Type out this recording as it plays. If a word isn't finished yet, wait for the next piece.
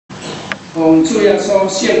奉主耶稣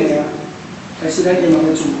圣名，开始咱今晚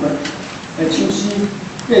的聚会，来唱诗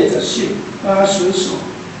80首，80首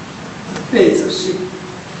，80首。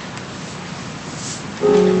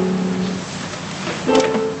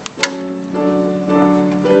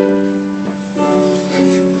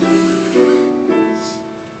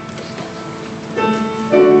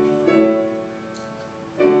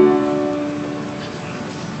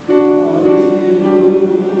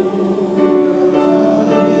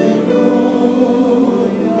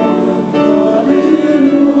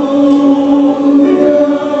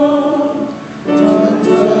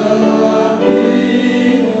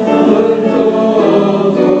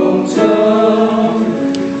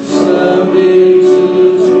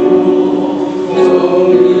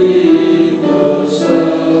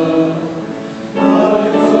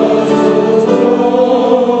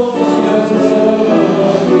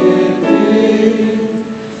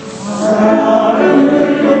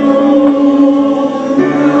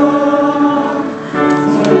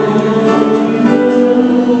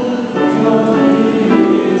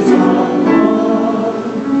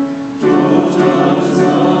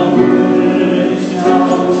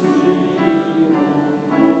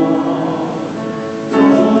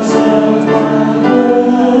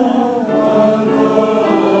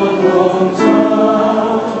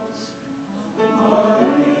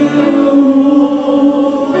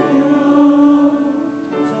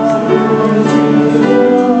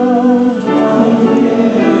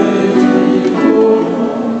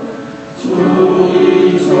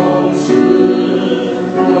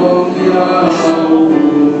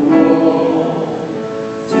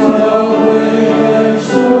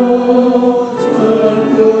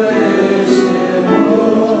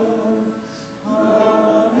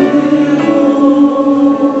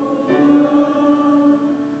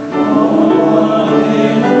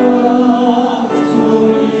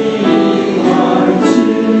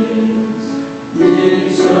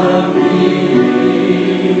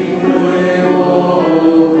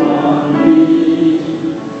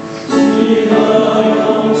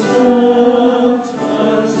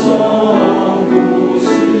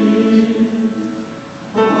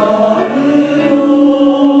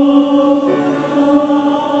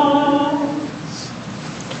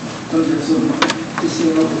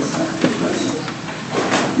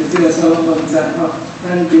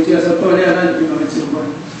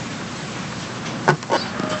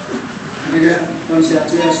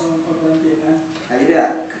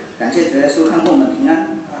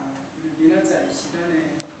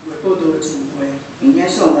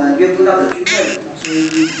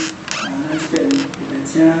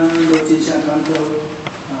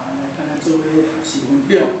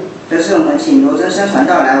这是我们请罗真生传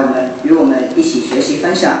道来，与我们一起学习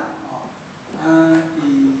分享。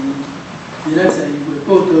伊咧在会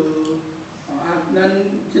报道，咱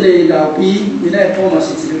这个老皮，伊咧报嘛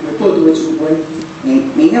是一个会报道的聚会。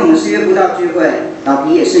明天我们是约布道聚会，老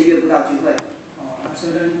皮也是约布道聚会。所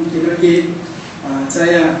以咱今个去知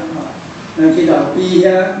影，咱去老皮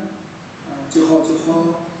遐，祝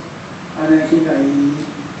福，安尼去甲伊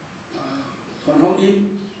传福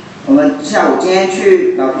音。我们下午今天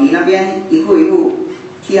去老皮那边一户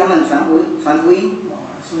替他们传福音。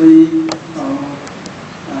所以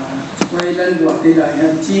欢迎咱外地来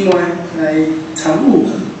的姊妹来参与。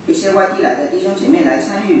一些外地来的弟兄姐妹来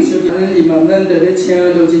参与。咱就咧请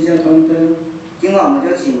罗真生传道。今晚我们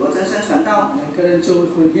就请罗真生传道来跟咱做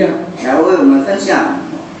分享，来为我们分享。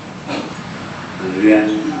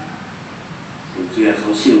主要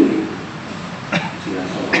说信理，主要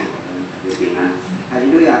说大家平安。哈利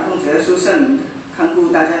路亚！奉主耶稣圣名看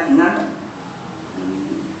顾大家平安。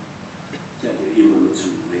这就因为聚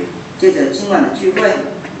会，接着今晚的聚会，要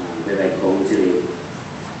来讲这个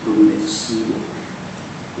吞灭死亡。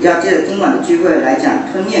要借着今晚的聚会来讲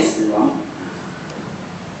吞灭死亡。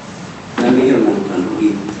咱要向人传福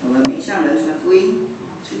音，我们每向人传福音。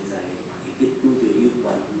现在会遇到有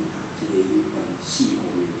关死亡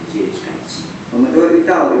的这个代志，我们都会遇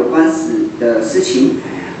到有关死的事情。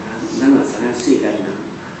咱也知影世间人，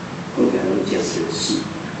讲起来拢真想死。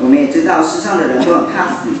我们也知道世上的人都很怕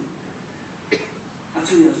死。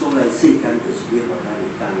主要说来世间就是要让咱会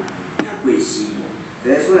当赢过死亡。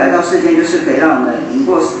耶稣来到世间就是可以让我们赢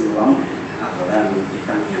过死亡，让咱会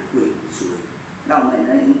当赢过罪，让我们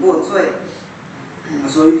能赢过罪。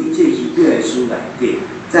所以这希伯来书内底，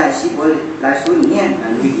在希伯来书里面，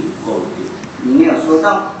咱已经讲到，里面有说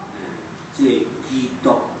到，这基督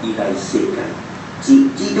伊来世间。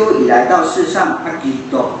基督已来到世上，基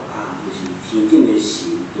督就是天顶的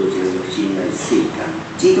神，就将肉身来世间。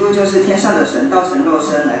基督就是天上的神，道成肉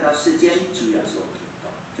身来到世间，主要说基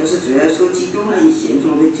督，就是主耶稣基督。那伊先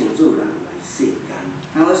从要成做人来世间。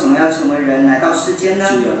他为什么要成为人来到世间呢？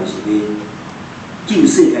主要是要救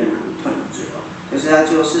世间人脱离罪恶，就是要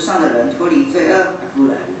救世上的人脱离罪恶。过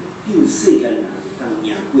来救世间人当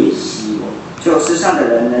赢过死亡，救世上的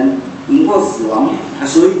人能赢过死亡。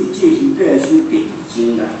所以这是希伯来书第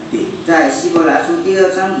2章内底，在希伯来书第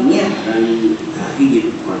2章里面，一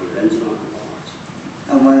日看到咱这种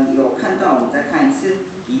我们有看到，我们再看一次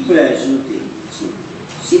希伯来书第2章。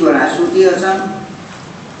希伯来书第2章。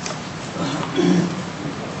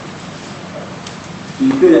希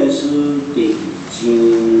伯来书第2章，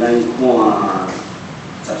咱看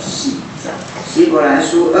14节。希伯来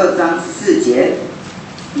书2章14节。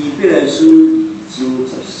希伯来书2章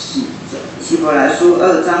14节。希伯来书2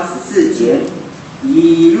章14节。儿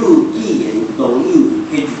女既然都有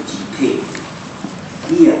迄种肢体，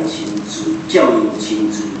你也亲自照应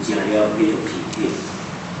亲自成了迄种肢体。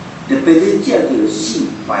特别咧，借着死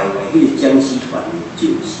败坏迄个僵尸团，就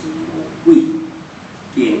是魔鬼，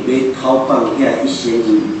并要偷放遐一些人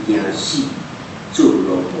惊死做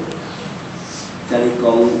萝卜。再咧讲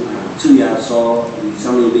主耶稣为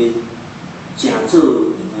什么要成做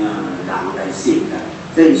人来世间？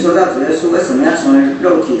这里说到主耶稣为什么要成为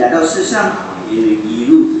肉体来到世上？因为儿女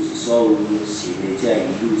就是所有神的这儿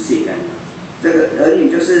女世间人。这个儿女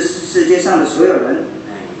就是世界上的所有人。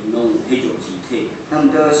因拢有迄种肢体，他们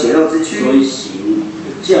都有血肉之躯。所以神就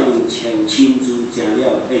这样亲自成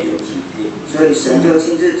了迄种肢体。所以神就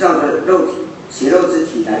亲自照着血肉之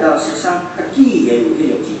体来到世上。既然有迄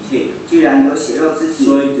种肢体，既然有血肉之体，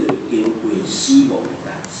所以就经过死亡的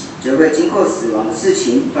代志，就会经过死亡的事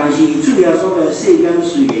情。但是主耶稣来世间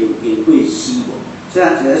虽然有经过死亡，虽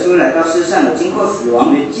然主耶稣来到世上有经过死亡，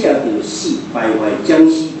因为借着死败坏僵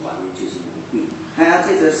尸团的就是魔鬼。他要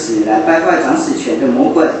借着死来败坏掌死权的魔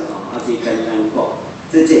鬼。这简单讲，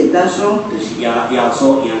这简单说，就是耶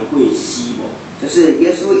稣赢过死亡，就是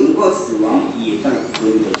耶稣赢过死亡，伊会当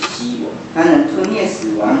吞灭死亡，他能吞灭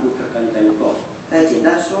死亡。有较简单讲，再简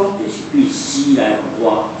单说，就是对死来复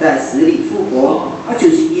活，在死里复活。就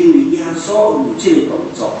是因为耶稣有这个动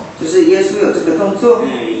作，就是耶稣有这个动作，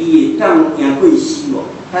伊会当赢过死亡，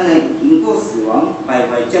他能赢过死亡，败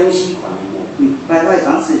坏僵尸团的魔鬼，败坏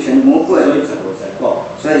掌死权的魔鬼。所以15节讲，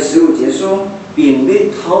所以15节说，并要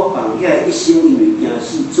偷放遐一生因为惊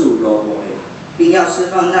死做奴仆的人，并要释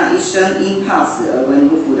放那一生因怕死而为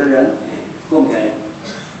奴仆的人。讲起来，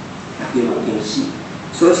大家嘛惊死。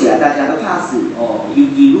说起来，大家都怕死。尤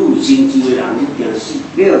其有成就的人越惊死。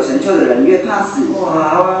越有成就的人越怕死。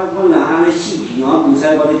哇！我若安尼死去，我不使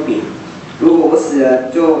我咧拼。如果我死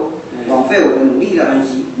了，就枉费我的努力了。但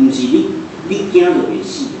是，不是你惊就会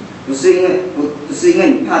死。不是因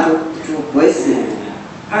为你怕就不会死。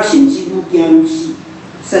甚至愈惊愈死。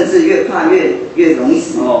甚至越怕越容易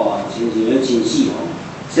死。亲像咧秦始皇。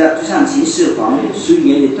就像秦始皇。虽然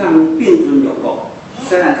会当并吞六国。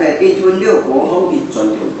虽然可以并吞6国，统一全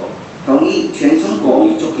中国，统一全中国，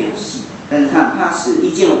伊足惊死，但是他很怕死。伊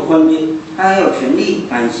只有权力，他很有权力，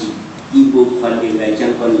但是伊无权力来掌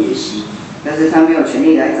管伊的死。但是他没有权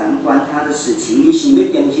力来掌管他的死期。伊想要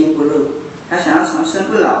长生不老，他想要长生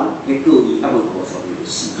不老，结果伊还未50岁就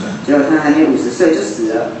死。结果他还没50岁就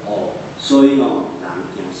死了。所以人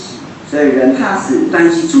惊死，所以人怕死。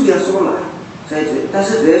但是主耶稣来，但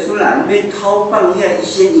是主耶稣来，要偷放遐一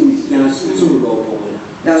生因惊死做奴仆的人。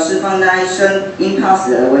要释放那一生因怕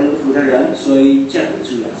死而为奴仆的人，所以借着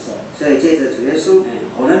主耶稣，所以借着主耶稣，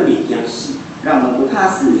互咱袂惊死，让我们不怕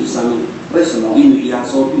死。为什么？为什么？因为耶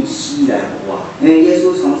稣对死来复活。因为耶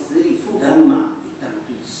稣从死里复活，咱嘛会当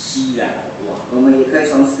对死来复活。我们也可以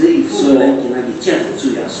从死里复活。所以咱今仔日借着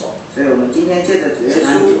主耶稣，所以我们今天借着主耶稣，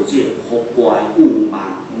咱有这复活的盼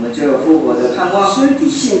望，我们就有复活的盼望。所以伫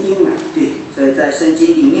圣经内底，所以在圣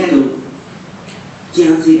经里面，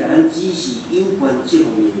真济甲咱指示有关这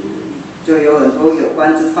方面的道理，就有很多有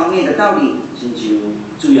关这方面的道理。亲像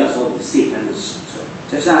主耶稣伫世间的时阵，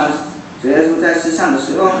就像主耶稣在世上的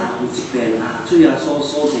时候，有一边主耶稣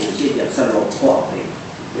所定这条塞路破病，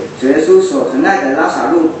主耶稣所疼爱的拉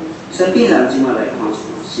撒路生病了。今仔来看一段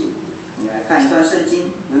圣经，我们来看一段圣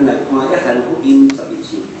经。咱来看约翰福音11章。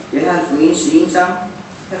约翰福音11章。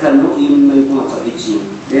约翰福音咱看11章。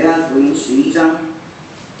约翰福音11章。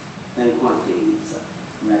咱看第1节。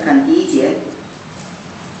我们来看第1节。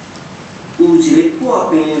有一个破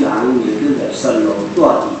病的人，名叫来撒路，住伫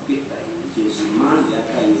伯大尼，就是玛利亚带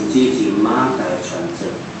这是马大传者。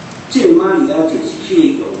这玛利亚就是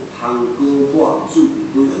迄个用香膏抹主皮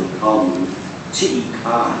骨用头毛切伊骹，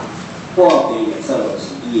破病来撒路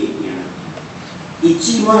是伊的囝。伊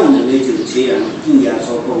姊妹两个就找人见耶稣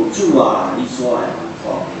讲：主啊，你所爱人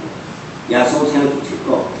破病。耶稣听就讲：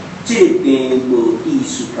这个病无意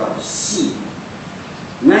思到死，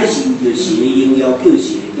乃是为着神的荣耀，叫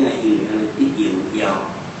神的囝因为安尼得荣耀。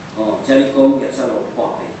哦，这里讲耶稣路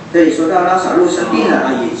破病。这里说到拉撒路生病了，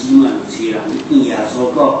啊，也姊妹找人去见耶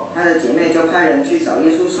稣讲，他的姐妹就派人去找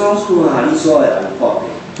耶稣说：主啊，你所爱的人破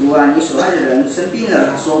病。主啊，你所爱的人生病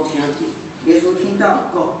了。他所听见，耶稣听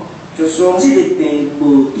到讲，就说：这个病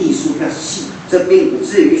无意思到死，这病不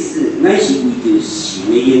至于死，乃是为着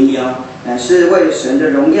神的荣耀。乃是为了神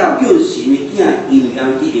的荣耀，叫神的囝因为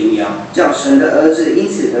安得荣耀，叫神的儿子因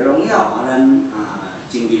此得荣耀。啊，咱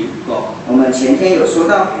前日讲，我们前天有说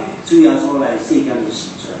到，主耶稣来世间的时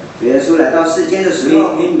阵，主耶稣来到世间的时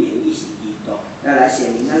候，显明伊是基督，要来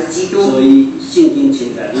显明他是基督。所以圣经前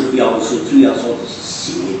在都标示主耶稣是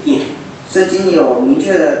神的囝。圣经有明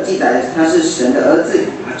确的记载，他是神的儿子。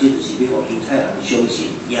啊，这就是要互犹太人相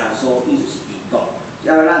信耶稣伊就是基督。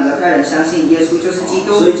要让犹太人相信耶稣就是基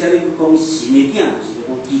督，所以这里讲神的囝就是讲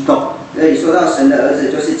基督。这里说到神的儿子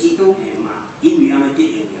就是基督，嘿嘛，因为安尼得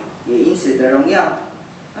荣耀，也因此得荣耀。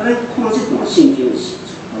啊，咱看这段圣经的时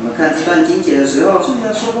阵，我们看这段经节的时候，主耶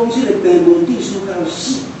稣讲这个病无地数到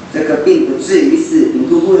死，这个并不至于死。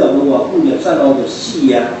不过尾后无偌久，耶稣就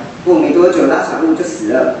死啊。过没多久，拉撒路就死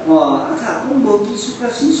了。哇，啊，他讲无地数到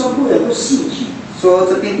死，所尾后要死去。说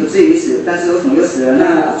这并不至于死，但是为什么又死了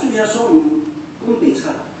呢？主耶稣讲白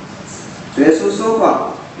差。主耶稣说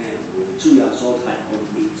谎，主耶稣太讲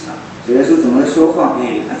白差。主耶稣怎么会说谎？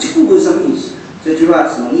啊，这句话什么意思？这句话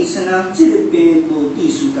什么意思呢？这个病无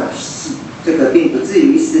地数到死，这个并不至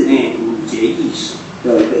于死。有一个意思，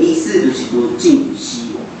有一个意思，就是无进入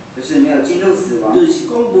死亡，就是没有进入死亡，就是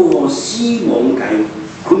讲无互死亡甲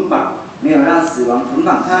捆绑，没有让死亡捆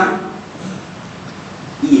绑他，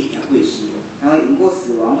伊会赢过死亡，他会赢过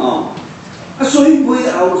死亡。哦，啊，所以尾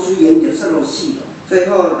后虽然耶稣死了，最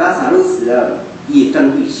后拉撒路死了，伊会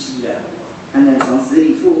当对死来活，他能从死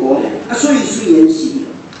里复活。啊，所以虽然死了，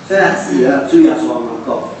虽然死了，主耶稣安怎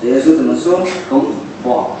讲？主耶稣怎么说？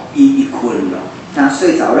讲伊困了，他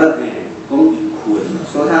睡着了。讲伊困了，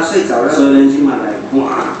说他睡着了。所以咱即马来看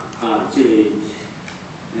啊，这个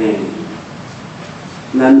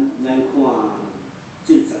咱看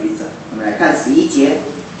这11节，我们来看11节。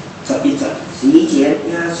11节。11节，耶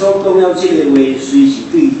稣讲了这个话，虽是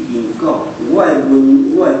对因讲，我的朋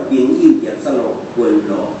友也走路困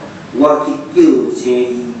了，我去叫请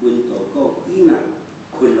伊问道讲，伊若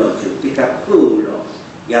困了就比较好了。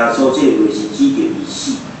耶稣这话是指着伊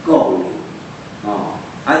死讲的，哦，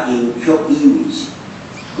啊，因却以为是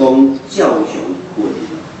讲照常困了，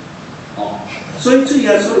哦，所以主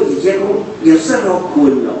耶稣直接讲耶稣路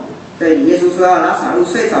困了。对，耶稣说要拉撒路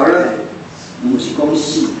睡着了，不是讲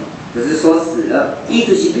死了。不是说死了，伊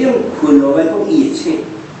就是要用困落来讲伊会醒，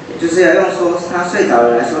就是要用说他睡着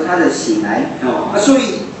了来说他的醒来。哦，啊，所以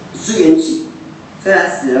虽然死，虽然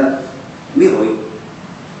死了，要互伊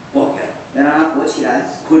活起来，要让他活起来。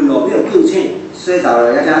困落要叫醒，睡着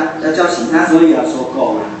了要叫醒他。所以耶稣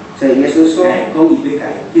讲啊，所以耶稣说，讲伊要甲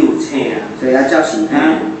伊叫醒啊，所以要叫醒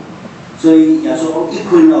他。所以耶稣讲伊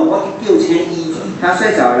困落，我去叫醒伊。他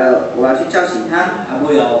睡着了，我要去叫醒他。啊，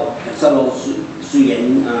尾后耶稣路虽然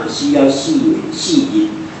需要4日，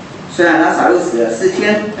虽然拉撒路死了4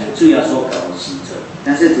天，主耶稣到时阵，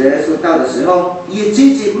但是主耶稣到的时候，伊的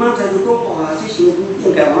姐姐马仔就讲哇，这身躯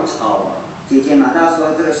应该往臭啊。姐姐马大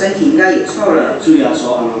说这个身体应该也臭了。主耶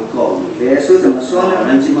稣安怎讲？主耶稣怎么说呢？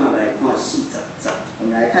咱即马来看40节。我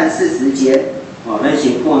们来看40节。哦，咱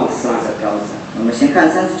先看39节。我们先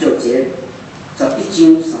看39节。11章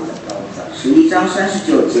39节。11章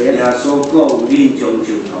39节。耶稣讲：恁将石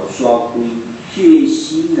头刷开，迄个死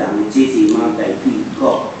人的姐姐马大对讲：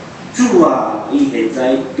主啊，伊现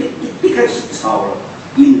在的确是臭了，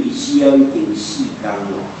因为死了已经4天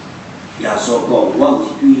了。耶稣讲：我毋是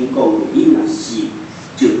对恁讲，你若死，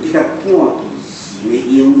就的确看见神的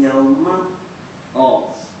荣耀吗？哦，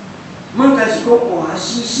马大是讲哇，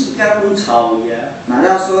死4天拢臭呀。马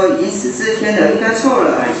大说已经死4天了，应该臭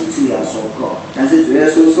了。但是主耶稣讲，但是主耶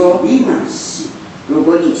稣说，你若信，如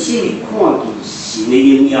果你信，看见神的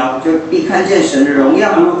荣耀，就必看见神的荣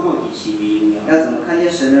耀。怎么看见神的荣耀？要怎么看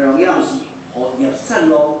见神的荣耀？就是互耶稣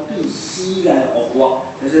路对死来复活，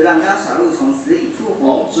就是让拉撒路从死里复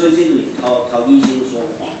活。所以这就是头医生所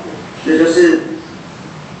看的。这就是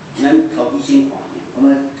咱头医生看的。我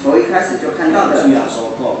们头一开始就看到的。主耶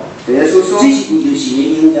稣讲，主耶稣说，这是为着神的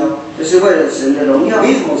荣耀，就是为了神的荣耀，要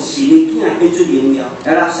互神的囝显出荣耀，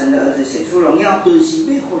要让神的儿子显出荣耀，就是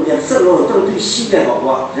要互耶稣路当对死来复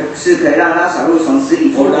活，是可以让拉撒路从死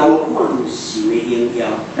里复互人看活，到神的荣耀，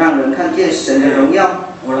让人看见神的荣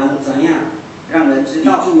耀，互人知影，让人知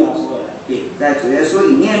道，主耶稣内底，在主耶稣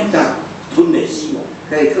里面吞灭死亡，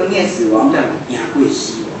可以吞灭死亡，赢过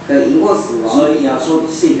死亡。可以赢过死亡。所以耶稣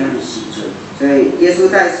在世间的时阵，所以耶稣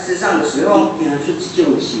在世上的时候，行出这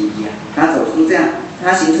种神迹，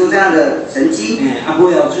他行出这样的神迹。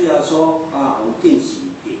尾后主耶稣用钉死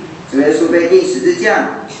的，主耶稣被钉十字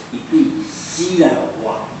架，伊对死来复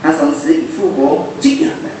活，他从死里复活。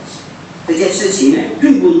这件事情，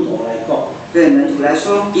对门徒来讲，对门徒来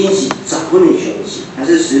说，因是十分的相信，还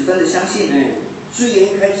是十分的相信。虽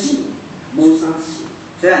然开始无啥信，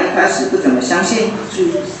虽然一开始不怎么相信，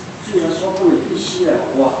主耶稣可能对死来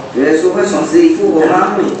复活，主耶稣会从死里复活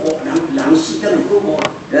吗？人死敢会复活？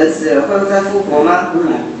人死了会再复活吗？本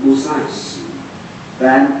来无啥信，本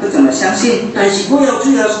来不怎么相信。但是我要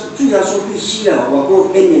主耶稣对死来复活，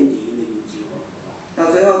我显然伫因的面前。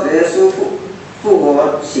到最后，主耶稣复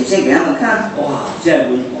活显现给他们看。哇！这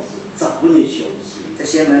门徒是十分的相信，这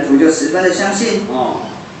些门徒就十分的相信。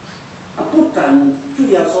不但主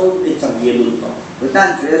耶稣的12个门徒，不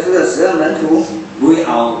但主耶稣的12门徒，尾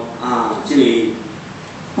后这个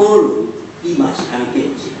保罗伊嘛是安尼见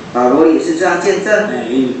证。保罗也是这样见证。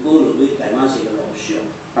因为保罗在大马色的路上，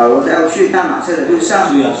保罗在要去大马色的路上，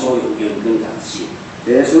主耶稣用阳光感谢，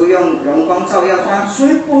主耶稣用荣光照耀他。所以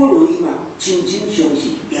保罗伊嘛真正相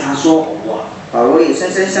信耶稣复活。保罗也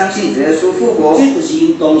深深相信主耶稣复活。这就是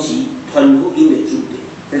因当时传福音的主题。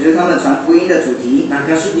这就是他们传福音的主题。那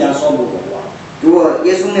假使耶稣无复活，如果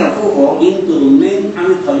耶稣没有复活，因就免安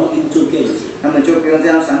尼传福音做见证，他们就不用这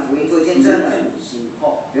样传福音做见证了，辛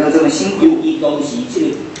苦，不用这么辛苦。因为当时这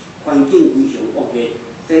个环境非常恶劣，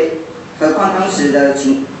对，何况当时的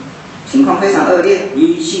情况非常恶劣。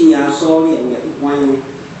你信耶稣你用一关呢？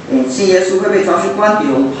信耶稣会被抓去关，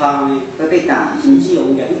用拍呢，会被打，甚至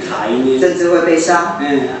用人抬呢，甚至会被杀。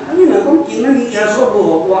你若讲今仔日耶稣无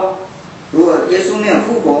复活，如果耶稣没有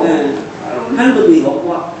复活，咱就未复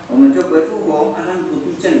活，我们就不会复活。咱何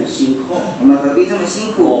必这么辛苦？我们何必这么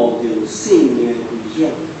辛苦？冒着生命危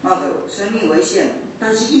险，冒着生命危险。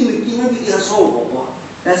但是因为今仔日耶稣复活，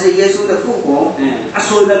但是耶稣的复活，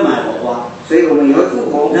所以咱嘛复活，所以我们也会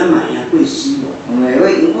复活。咱嘛也会死亡，我们也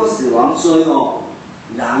会赢过死亡。所以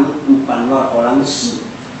人有办法让人死，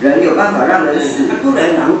人有办法让人死，过来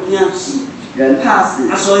人惊死，人怕死，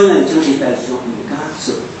所以呢，这些代志唔敢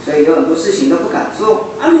做，所以有很多事情都不敢做。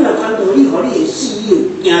你若传道理，互你的死友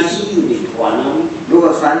惊死友就传啊。如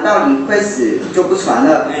果传道理会死，就不传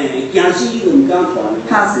了。惊死友唔敢传，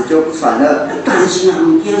怕死就不传了。但是若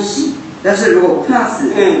唔惊死，但是如果不怕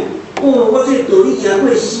死，我这个道理赢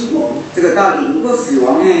过死亡，这个道理赢过死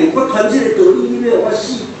亡。我传这个道理，你要我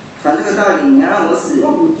死。传这个道理，你要让我死，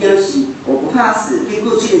我唔惊死，我不怕死。结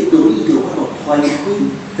果这个道理就我传开，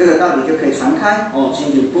这个道理就可以传开。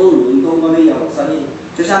亲像保罗伊讲我要耶路撒冷，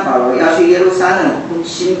就像保罗要去耶路撒冷，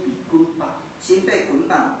心被捆绑，心被捆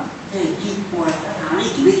绑。奇怪，哪里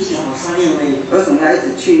就要去耶路撒冷呢？为什么要一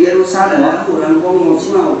直去耶路撒冷呢？有人讲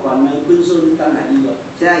即马有犯人捆锁你等来伊哦。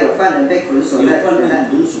现在有犯人被捆锁在等待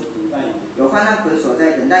你。有犯人捆锁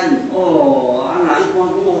在等待你。哪一般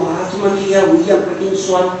讲哇，即马去遐危险，赶紧选。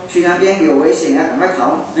去那边有危险，要赶快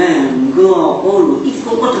逃。不过保罗一直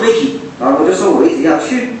讲我特别去。保罗就说我一直要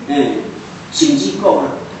去。甚至讲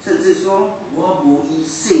啊，甚至说我无以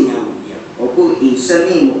生命为念，我不以生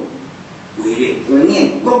命为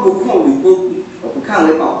念，我不看为宝贵，我不看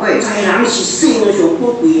为宝贵。在人是生命上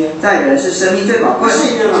宝贵啊，在人是生命最宝贵。生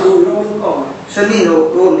命嘛都不用讲啊，生命如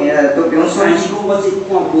果没了都不用说。但是讲我这看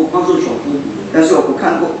做上宝贵，但是我不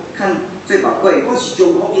看最宝贵。我是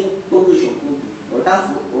将福音当做上宝贵，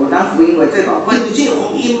我当福音为最宝贵。因为这个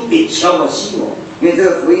福音会超过死亡。因为这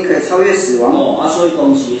个福音可以超越死亡。所以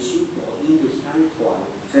当时的使徒因就是安尼传。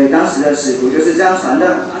所以当时的使徒就是这样传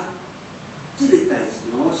的。这个代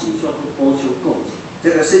志我是需要补充讲一下。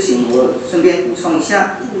这个事情我顺便补充一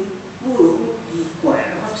下。因为我奇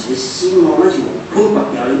怪，我一个心那像捆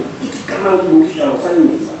绑掉，一直感觉无去耶路撒冷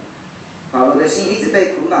袂使。保罗的心一直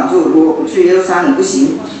被捆绑住，如果不去耶路撒冷不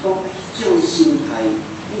行。我是讲这种心态，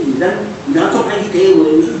咱总爱去体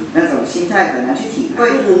会。那种心态很难去体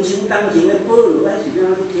会。2000当前的保罗，咱是怎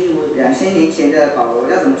样去体会？2000年前的保罗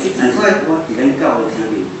要怎么去体会？我伫咱教会听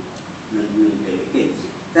到两遍的见证。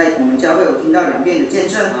在我们教会有听到2遍的见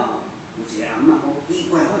证。有一个阿嬷讲，奇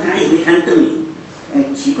怪，我今日要喊转去。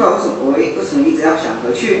奇怪，为什么一直要想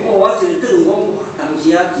回去？我就是转讲，当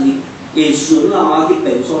时啊是下孙啊去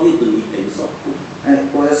便所去蹲去便所。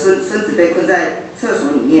我的孙子被困在厕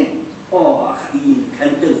所里面。伊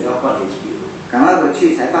喊转要发现去。赶快回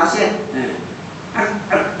去才发现。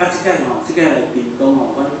这个来屏东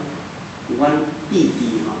阮弟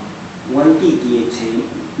弟阮弟弟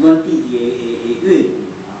的岳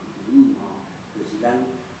母就是咱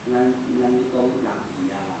讲人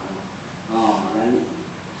儿啊咱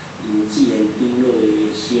既然经过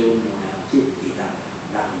的小妹啊，这地方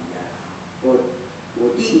人伊啊。我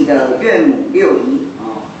弟弟的岳母六姨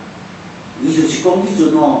哦，伊就是讲迄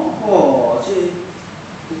阵哦，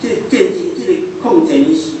这个抗战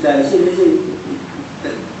的时代，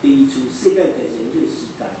第二次世界大战这个时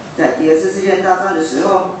代，在第2次世界大战的时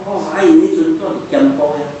候，因迄阵住伫盐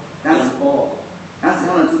埔呀，盐埔。当时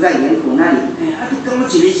他们住在盐埔那里。你感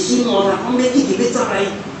觉一个心啦，讲要一直要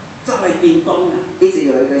走来屏东啦。一直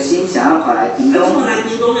有一个心想要跑来屏东。跑来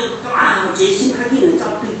屏东咧，一个心较紧来走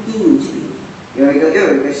对九龙这边。又有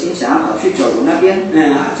一个心想要跑去九龙那边。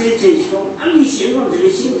这是讲，你先讲一个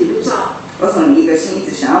心就要走。为什么你一个心一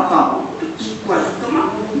直想要跑？奇怪，干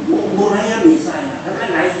嘛无来也袂使啦，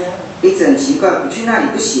来呀。一直很奇怪，不去那里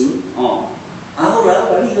不行。好来，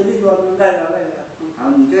你乱来啦。好，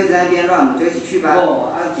你就在那边乱，我们就一起去吧。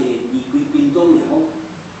一个离开屏东了，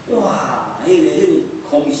哇，迄个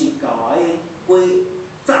空气到啊，火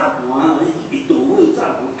炸弹一大火炸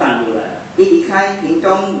弹弹落来。一离开屏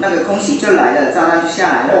东，那个空袭就来了，炸弹就下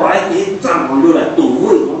来了。哇，迄炸弹落来，大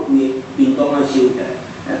火，规个屏东啊烧起来。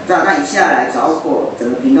炸弹一下来着火，整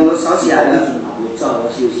个屏东都烧起来了。我照了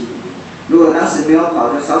休息。如果当时没有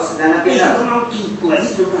跑，就烧死在那边了。奇怪，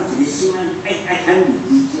迄阵啊，一个心爱喊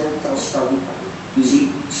离开家，到去跑。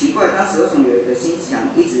奇怪，当时为什么有一个心想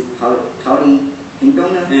一直逃离屏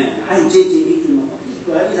东呢？这一阵哦，奇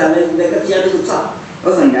怪，你来个家你就走。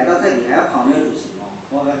为什么你来到这里还要跑呢？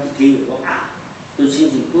我去体会讲就亲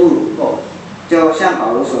像保罗讲，就像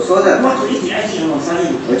保罗所说的，我就一定要去耶路撒冷，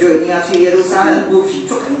我就一定要去耶路撒冷。不去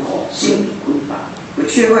足艰苦，心被捆绑。不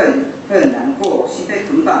去会很难过，心被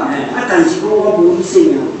捆绑。但是我不以生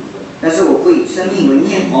命为念。但是我不以生命为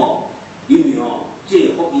念。因为这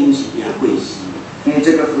个福音是赢过死。因为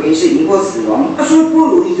这个福音是赢过死亡。所以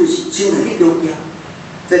保罗伊就是亲来去强调。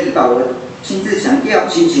这里保罗亲自强调，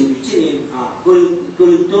亲像伫这个哥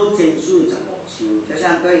林多前书15章，就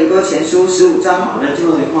像哥林多前书15章。咱即摆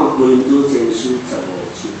来看哥林多前书15章。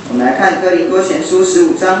我们来看哥林多前书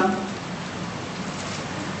15章。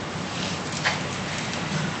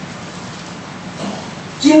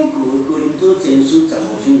整个哥林多前书15章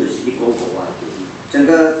就是咧讲复活的道理。整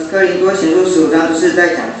个哥林多前书15章就是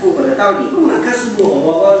在讲复活的道理。假使无复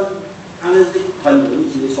活，我安尼传道你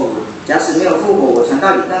是要创啊？假使没有复活，我传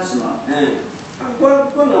道理干什么？我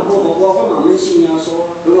若无复活，我嘛免信耶稣。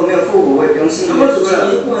如果没有复活，我也不用信耶稣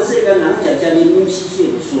了。我世间人食啉啉死死就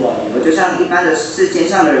煞了。我就像一般的世间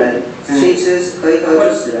上的人，吃一吃喝一喝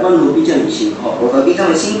就死了。我何必这样辛苦？我何必这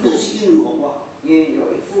么辛苦？就是因为复活。因为有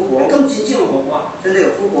复活。咁真正复活。真的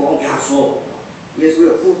有复活。耶稣。耶稣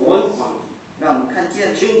有复活。让我们看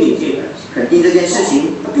见。肯定这件事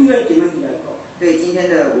情。对今天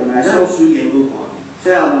的我们来说，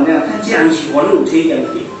虽然我们没有看见，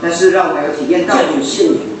但是让我们有体验到，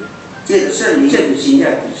借着圣灵，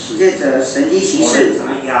借着神迹奇事，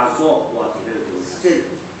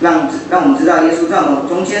让我们知道耶稣在我们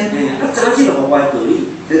中间，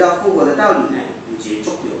知道复活的道理。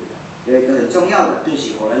有一个很重要的，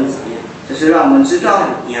就是让我们知道，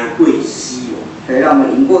可以让我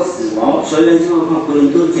们赢过死亡。所以咱怎么看哥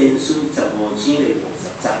林多前书15章的50节？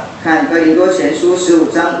看哥林多前书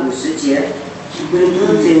15章50节。哥林多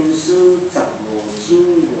前书15章50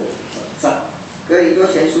节。哥林多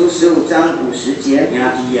前书15章50节。兄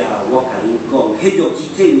弟啊，我甲恁讲，迄肉之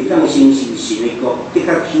体未当承受神的国，的确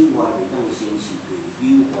朽坏未当承受罪朽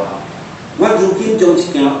坏。我如今将一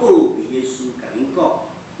件奥秘的事甲恁讲，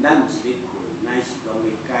咱毋是咧困，乃是拢咧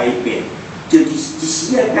改变。就是一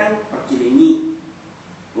时啊间，别一个年。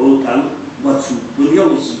何当我处分享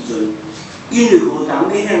的时阵，因为何当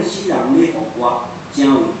要向世人要复活，才会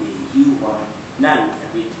袂朽坏，咱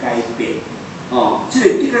也要改变。这个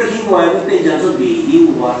的确朽坏要变成做袂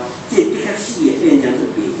朽坏，这个的确死的变成做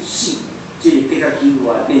袂死，这个的确朽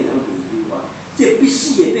坏变成袂朽坏，这个必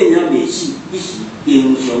死的变成袂死，伊是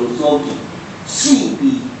经常所记，死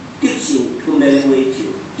必得胜吞灭的话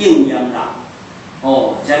就应验啦。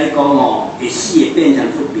才咧讲会死的变成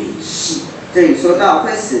做袂死。这里说到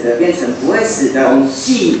会死的变成不会死的，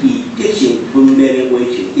死必得胜吞灭的话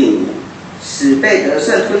就应验，死被得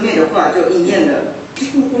胜吞灭的话就应验了。这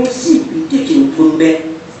句讲死必得胜吞灭，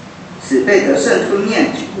死被得胜吞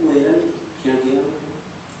灭，这句话咱听着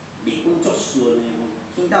袂讲足顺的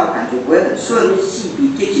听到感觉不会很顺。死必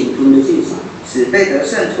得胜吞灭是啥？死被得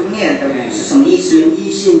胜吞灭的是什么意思？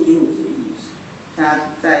医圣经有这个意思。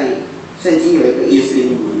它在圣经有一个意思，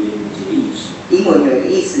英文有一个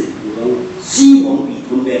意思。死亡被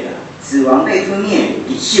吞灭啦，死亡被吞灭，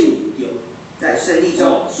伫胜利中，在胜利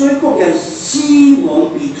中。所以讲嘅死亡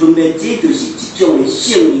被吞灭，这就是一种嘅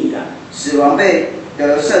胜利啦。死亡被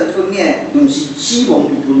得胜吞灭，不是死亡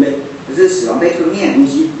被吞灭，不是死亡被吞灭，不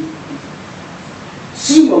是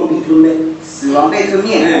死亡被吞灭，死亡被吞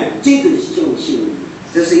灭。哎，这就是一种胜利，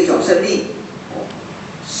这是一种胜利。哦，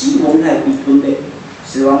死亡还被吞灭，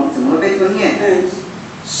死亡怎么会被吞灭？哎，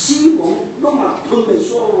死亡拢嘛吞灭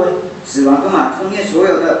所有的，死亡都嘛吞灭所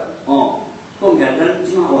有的。哦，讲起来咱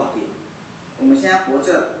即马活着，我们现在活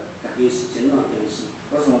着，大家是真正惊死。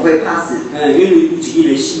为什么会怕死？因为有一日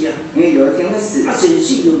会死啊，因为有一天会死。啊，真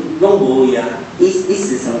死就拢无去啊，一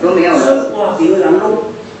死什么都没有所以了。活着的人拢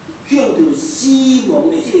向着死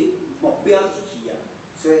亡的这个目标去啊。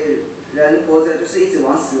所以人活着就是一直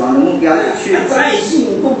往死亡的目标去。知会死，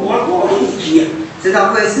我无法活着一直去啊。知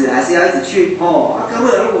道会死还是要一直去。哦，啊，到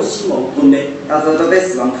尾咱我死亡吞灭，到时候都被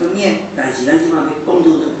死亡吞灭。但是咱即马要讲到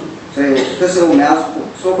的，所以这时候我们要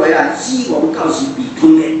说回来，死亡到时被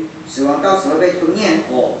吞灭，死亡到时候被吞灭，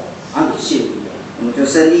哦，啊就胜利了。我们就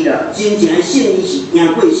胜利了。真正的胜利是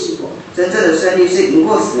赢过死亡。真正的胜利是赢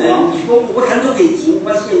过死亡。不是讲我赚咗钱，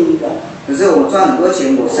我胜利了。可是我赚很多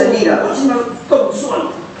钱，我胜利了。我即马当选，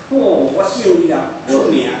哦，我胜利了，出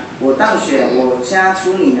名。我当选，我现在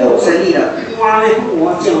出名了，我胜利了。我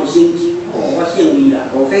真有成就，哦，我胜利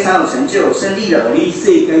了。我非常有成就，胜利了。你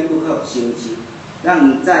世间更较有成就，让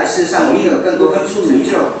你在世上你有更多的成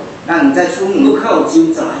就，让你再出名，更较有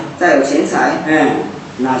钱财，再有钱财。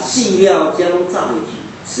那死了才拢走回去。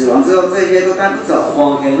死亡之后这些都带不走。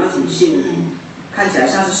看起来那是胜利，看起来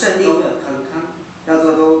像是胜利，康康，到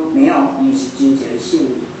最后都没有，不是真正的胜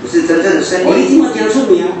利，不是真正的胜利。你今麦真出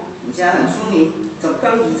名，你现在很出名10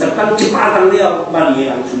当、20当、100当了，捌你的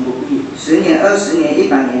人全部几。10年、20年、100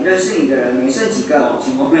年，认识你的人没剩几个。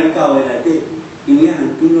像我们教会内底，因为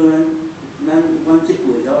很多咱这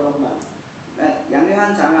辈都拢捌。杨约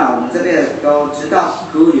翰长老，我们这边都知道。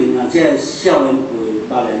可能啊，这少年辈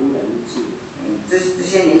捌的愈来愈少。这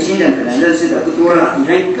些年轻人可能认识的不多了。伫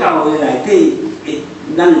咱教会内底，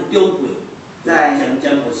咱的长辈，在渐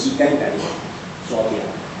渐有时间甲伊刷掉。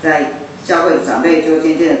在教会的长辈就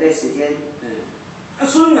渐渐的被时间。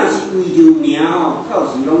所以若是为着名哦，到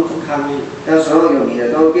时拢不空的。到时候有名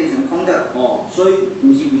的都变成空的。哦，所以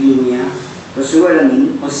不是为着名，不是为了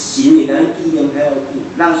名。神会甲咱纪念较要紧，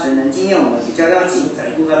让神能纪念我们比较要紧。钱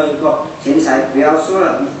财不较要讲，钱财不要说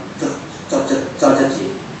了，走这钱。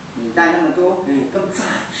你带那么多，咁早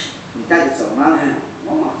去，你带着走吗？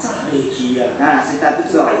我嘛早袂去啊。当然是带不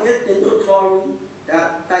走。一定都拖要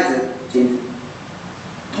带着钱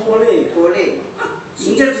拖累。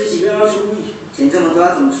钱这是要处理。钱这么多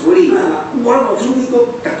要怎么处理？我无处理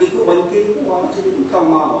过，家己个冤家，哇，这个有够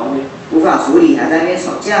麻烦的。无法处理，还在那边吵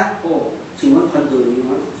架。哦，像阮传道人，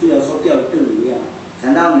主要说调转去啊。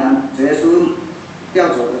传道娘主耶稣调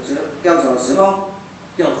走的时候，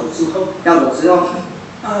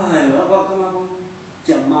哎，我感觉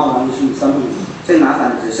讲麻烦是啥物？最麻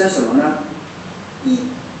烦的只剩什么呢？伊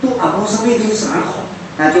都也无啥物买衫裤，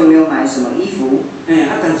他就没有买什么衣服。但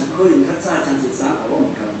是可能较早真侪衫裤拢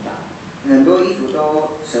唔敢搭。很多衣服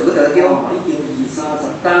都舍不得丢。已经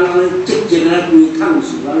20-30担啊，积积啊，规桶数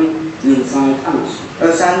啊，2-3个桶数。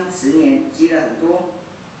20-30年积了很多。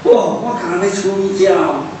我刚要处理这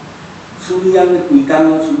处理规工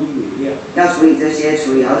啊，处理袂了。要处理这些，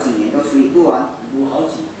处理好几年都处理不完。无好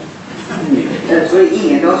几年。处理1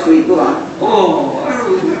年都处理不完。来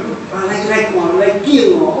看来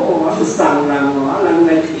拣哦，去送人哦，人来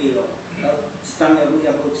摕咯，一担了你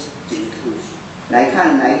也无一桶数。来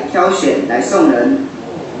看，来挑选，来送人。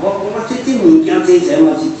我这物件这些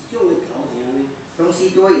嘛是一种的头疼呢。东西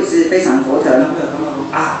多也是非常头疼。有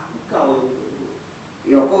够的。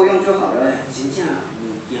有够用就好了。真正物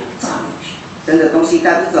件走袂去。真的东西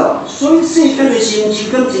带不走。所以世间的成就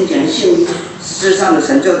跟真正的胜利，世上的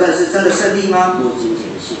成就，但是真的胜利吗？无真正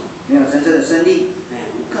的胜利。没有真正的胜利。有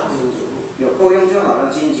够用就好。有够用就好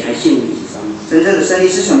了。真正的胜利是啥物？真正的胜利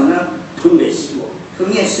是什么呢？吞灭死亡。吞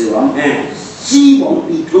灭死亡。死亡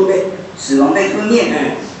被吞灭，死亡被吞灭，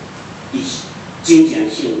是真正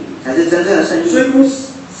胜利，才是真正的胜利。所以讲，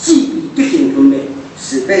死被得胜吞灭，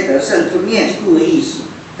死被得胜吞灭。这句的意思，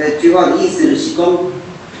这句话的意思就是讲，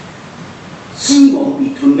死亡被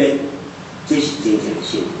吞灭，这是真正的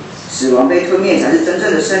胜利。死亡被吞灭才是真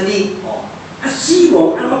正的胜利。死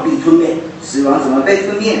亡安怎被吞灭？死亡怎么被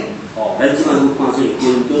吞灭？咱即摆去看这个《哥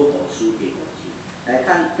林多后书》第5章。来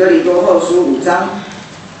看《哥林多后书》5章。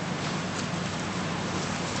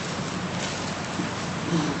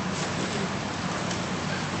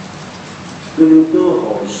哥林多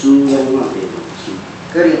后书咱看第5章。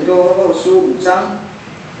哥林多后书5章，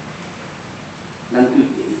咱对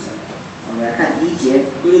第1章。我们来看第1节。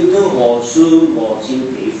哥林多后书5章第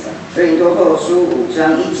1章。哥林多后书5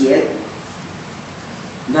章1节。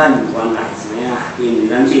咱原来知影，因为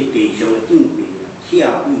咱这地上的顶边啊，拆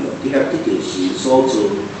毁了，的确得到神所做，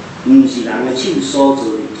毋是人的手所做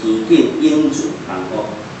的，天顶永存幸福。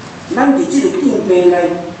咱伫即个顶边来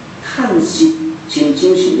探视，亲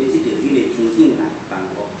像是咧即个迄个天顶来幸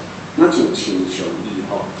福，那像亲像以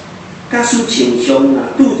后，假使亲像啊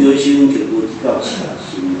拄着的时阵，就无一道刺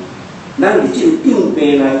心。咱伫即个顶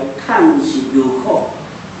边来探视劳苦，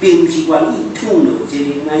并不是愿意吞落即个，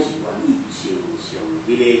乃是愿意亲像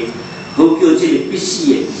迄个，好叫即个必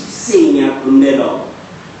死的性命分别咯。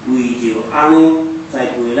为着安尼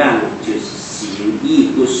栽培咱，就是神以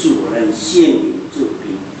个使咱性命做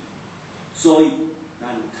凭据。所以，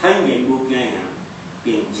咱坦然无惊吓，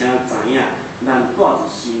并且知影咱带着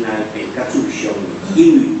心内便甲主相应，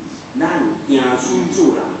因为咱行事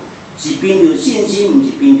做人是凭着信心，毋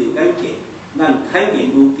是凭着感觉。咱坦然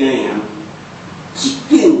无惊吓，是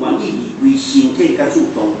更愿意为身体甲主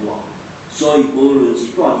同活。所以，无论是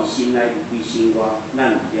带伫心内为生活，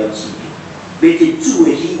咱了知。要得主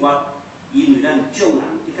的喜悦，因为咱众人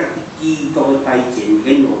的确伫基督的台前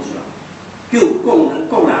显露出来，叫各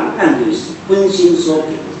人按照本身所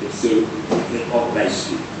定的先的恶来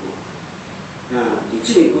行。伫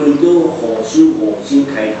这个哥林多后书5章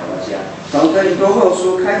开头啊，遮。从哥林多后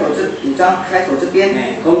书开头这5章开头这边，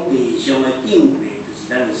讲地上的顶面就是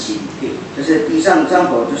咱的身体，就是地上的帐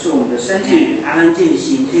篷，就是我们的身体。咱这个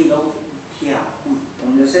身体都拆毁，我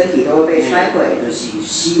们的身体都会被拆毁，就是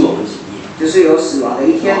死亡的。就是有死亡的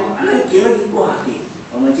一天。咱今日活着，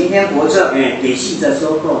我们今天活着。第4节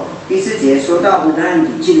所讲，第4节说到，咱伫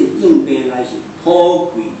这个顶边来是宝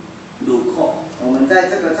贵劳苦。我们在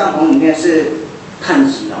这个帐篷里面是叹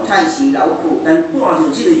息劳苦，但带着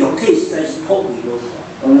这个肉体实在是宝贵劳苦。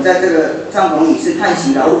我们在这个帐篷里是叹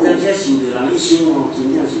息劳苦。而且想到人一生哦，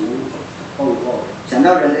真正是苦。想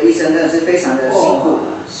到人的一生真的是非常的辛苦。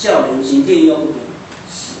少年身体勇健。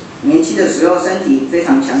年轻的时候身体非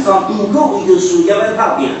常强壮，不过为着事业来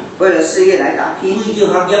打拼，为了事业来打拼，为着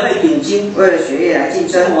学业来竞争，为了学业来竞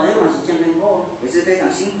争，哇，迄嘛是真辛苦，也是非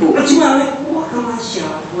常辛苦。即摆咧，我感觉社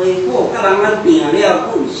会我甲人啊拼了，我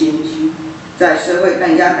有成就，在社会跟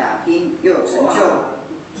人家打拼又有成就，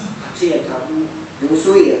读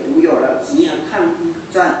书也读有了，钱也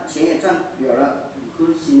赚，钱也赚有了，可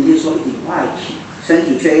身体所一直坏去。身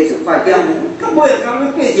体却一直坏掉。咁我又讲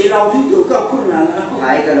要爬一个楼梯就够困难啦。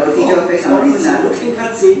爬一个楼梯就非常困难。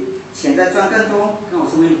钱再赚更多，那有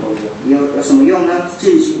什么用？有什么用呢？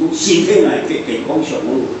这是身体来健康上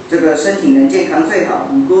好。这个身体能健康最好。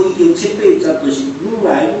不过已经70、80，就是愈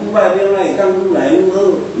来愈歹，变来讲愈来愈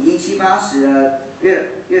好。已经70、80了，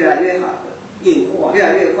越来越好，越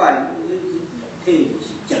来越快。体就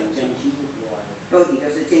是渐渐朽坏。肉体就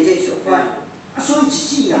是渐渐朽坏。啊，所以一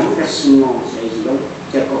世人个想哦，实是讲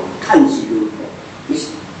叫做叹息劳苦，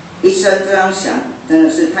一生这样想，真的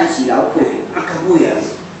是叹息劳苦。啊，到尾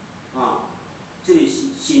啊，这个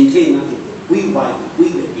身体呢就毁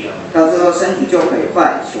掉。到最后身体就毁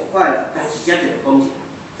坏、朽坏了。但是这个讲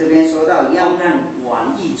这边说到一样，咱愿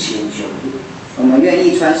意穿上去，我们愿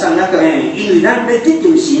意穿上那个，因为咱要得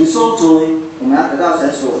到神所做的。我们要得到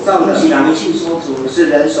神所造的，不是人的手所做，是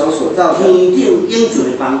人手所造的。天顶永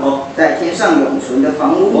存的房屋，在天上永存的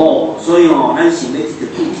房屋。哦，所以哦，咱想要一个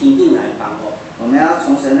到天顶来房屋，我们要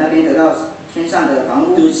从神那边得到天上的房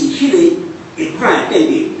屋。就是迄个会歹变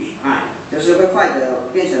袂歹，就是会坏的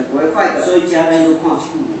变成不会坏的。所以家咱要看一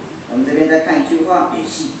句，我们这边再看一句话，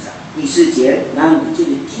第4节，咱伫这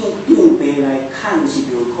个天顶边来看是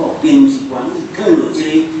劳苦，并不是愿意看到这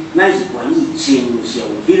个，咱是愿意亲像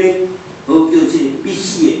迄个。好叫这个必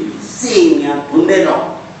死的性命分别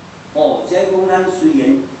咯。哦，即讲咱虽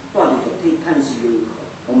然带着肉体叹息劳苦，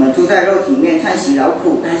我们住在肉体里面叹息劳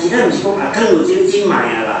苦，但是咱毋是讲啊，看到这个真歹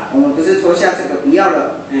啊啦。我们不是脱下这个不要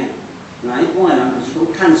了。那一般的人就是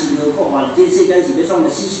讲叹息劳苦，话这世界是要创个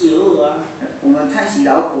死死好啊。我们叹息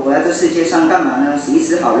劳苦，来这世界上干嘛呢？死一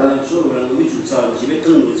死好了。所有人都去自杀，就是要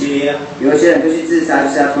脱落这个啊。有些人就去自杀，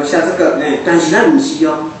就是要脱下这个。但是咱毋是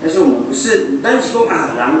哦，但是我们不是，咱是讲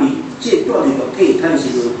啊，人哩。这带着肉体叹息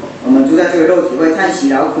劳苦，我们住在这个肉体会叹息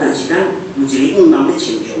劳苦。但是咱有一个愿望要穿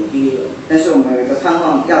上去个，但是我们有一个盼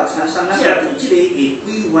望要穿上那个。借着这个会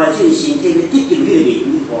毁坏这个身体，要得到迄个袂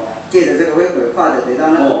毁坏。借着这个会毁坏的，得到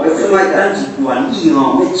那个会毁坏的。咱是愿意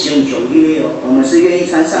哦，要穿上迄个哦。我们是愿意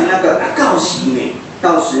穿上那个。到时呢？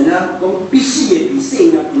到时呢？讲必死的必生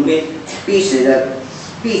命分别，必死的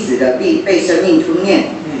必被生命吞灭。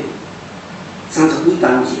30几年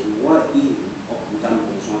前，我以负担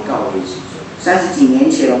凤山教会的时阵，30几年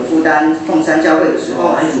前我负担凤山教会的时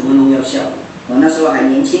候，孩子们拢要小，我那时候还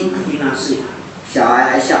年轻，小孩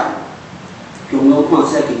还小。中午看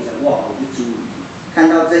这经文，我有去注意。看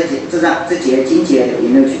到这节经节有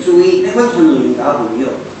没有去注意？阮传道人甲我朋友，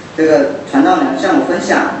这个传道人向我分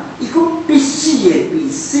享，伊讲必死的比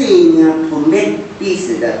生命分别，必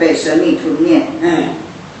死的被生命吞灭。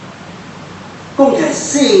讲起来，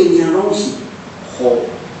生命拢是互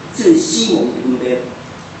这个死亡吞灭。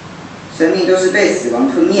生命都是被死亡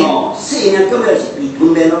吞灭。生命到尾是被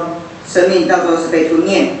吞灭咯。生命到时候是被吞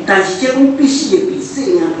灭。但是这讲必死的被生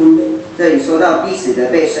命吞灭。这里说到必死的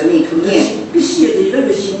被生命吞灭。必死的就是咱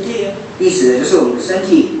的身体啊。必死的就是我们的身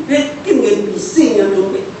体。竟然被生命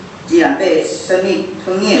吞灭。既然被生命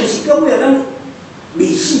吞灭，就是到尾咱未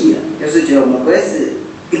死啊，就是觉得我们不会死，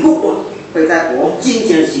会再活，真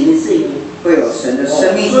正神的生命，会有神的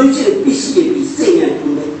生命。所以这个必死的被生命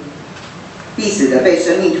吞灭，必死的被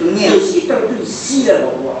生命吞灭，就是当对死了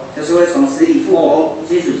复活，就是会从死里复活。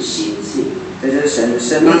这就是神的生命，这就是神的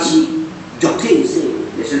生命，是肉体的生命，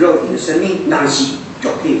也是肉体的生命。但是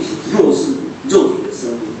肉体是肉体的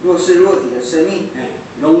生命，若是肉体的生命，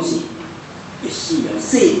拢是会死了，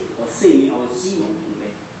生命后死亡吞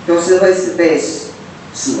灭，都是会死被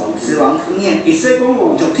死亡吞灭。会使讲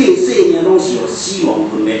哦，肉体的生命拢是有死亡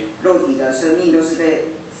吞灭，肉体的生命都是被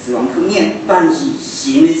死亡吞灭。但是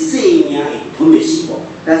神的生命会吞灭死亡，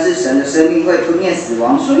但是神的生命会吞灭死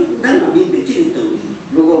亡。所以咱若明白这个道理，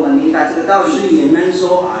如果我们明白这个道理，虽然咱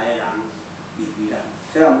所爱的人离开咱，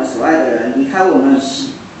虽然我们所爱的人离开我们，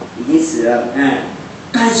已经死了，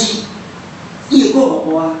但是伊会复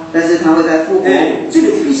活啊！但是他会再复活。这个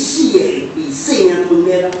必死的被生命吞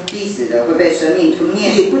灭啦，必死的会被生命吞灭，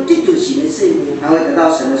伊会得到神的生命，他会得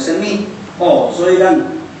到神的生命。所以咱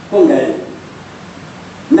讲来，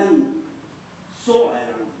咱所爱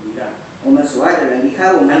的人离开，我们所爱的人离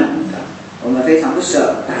开我们，我们非常不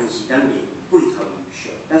舍，但是咱袂过头忧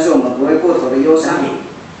伤，但是我们不会过头的忧伤，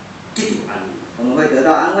得到安慰，我们会得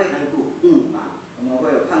到安慰，我们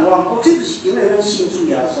会有盼望。这就是因为咱信主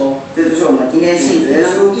耶稣，这就是我们今天信主耶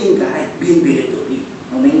稣应该明白的道理。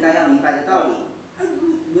我们应该要明白的道理。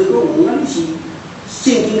你讲你是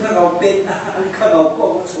圣经较高编，你较高讲，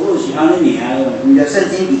我错了是安尼尔。你的圣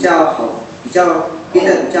经比较好，编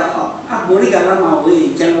得比较好。无你甲咱嘛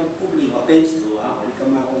会将不另外编一套啊，你感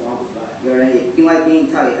觉我袂歹。有人也另外编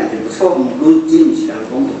一套，也感觉不错。这毋是人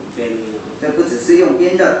讲用编的。这不只是用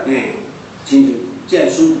编的。亲像这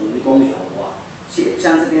书本你讲的话。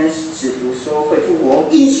像这边使徒说会复活，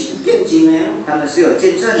因是有见证的，他们是有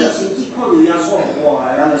见证的。甚至看到耶稣复活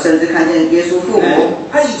的，他们甚至看见耶稣复活。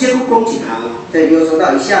伊这佫讲一项，这里又说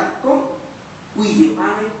到一项，讲为着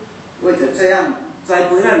安尼，为着这样栽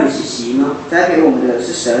培咱的是神啊，栽培我们的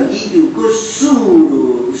是神，伊又佫赐予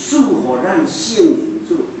咱圣灵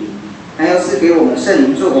做凭，还要赐给我们圣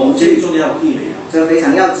灵做凭据，这重要紧的，这非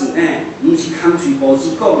常要紧。毋是空嘴无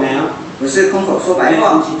舌讲的啊。不是空口说白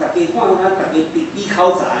话，不是大家看啊，大家比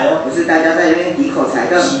口才哦，不是大家在那边比口才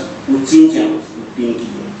的，是有真正有凭据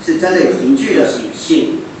的，是真的有凭据的，是有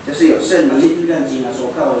圣，就是有圣灵。这对咱今啊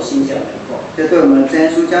所教的信教来讲，这对我们真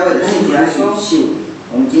耶稣教会的信徒来说，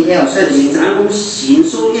我们今天有圣灵。咱讲神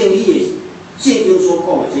所应许的，圣经所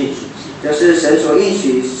讲的这事情，就是神所应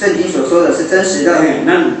许，圣经所说的是真实的。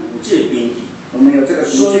咱有这个凭据，我们有这个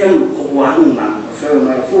凭据，所以咱有复活有望。所以我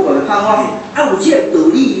们有复活的盼望。有这个道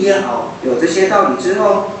理了后，有这些道理之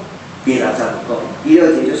后，第六节就讲，第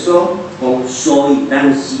六节就说，所以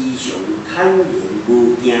咱时常坦然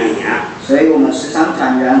无惊吓，所以我们时常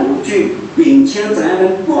坦然无惧，并且知影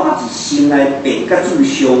咱挂伫心内并甲主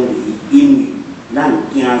相离，因为咱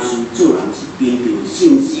行事做人是凭着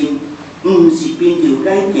信心，毋是凭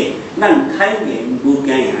着眼界。咱坦然无惊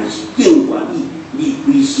吓是更愿意离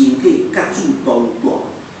开身体甲主同大，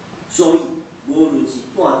所以。无论是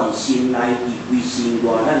带伫心内，离开心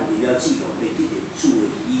外，咱为了只要要得到主的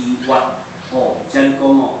医法。这样讲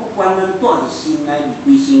不管咱带伫心内，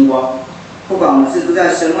离开心外，不管我们是住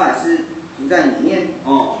在身外，还是住在里面，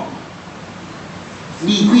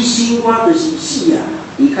离开心外就是死啊！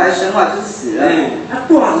离开身外就是死了。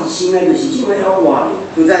带伫心内就是这么要活的。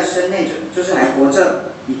住在身内就是还活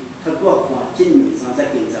着。他带看这2、3节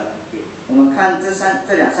经节来讲，我们看这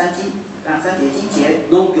两三节经节，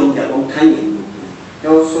拢强调讲坦然。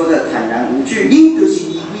都说的坦然无惧，你就是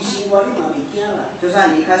离开身外，你嘛袂惊啦。就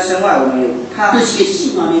算离开身外，我们也不怕。就是会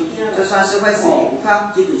死嘛袂惊啦。就算是会死也不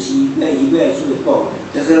怕。这就是以来书的讲的。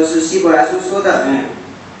这就是希伯来书说的。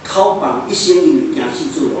讨放一生因为惊死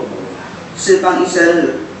做落无啦。释放一生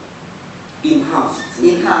因怕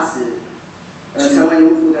死，成为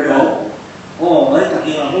奴仆的人。大家话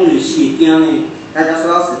讲有死会惊呢。大家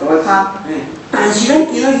说到死都会怕。但是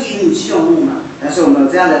咱今仔日有这种梦嘛。但是我们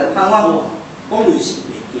有这样的盼望。讲到死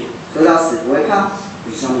袂惊，说到死不会怕。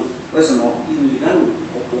为什么？为什么？因为咱有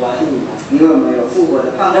复活的盼望。因为我们有复活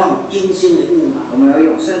的盼望。永生的盼望。我们有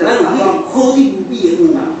永生的盼望。好的无比的盼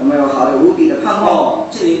望。我们有好的无比的盼望。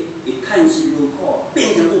这个会趁时落苦，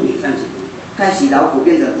变成都袂趁时落苦。看喜劳苦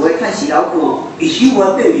变成不会看喜劳苦，会朽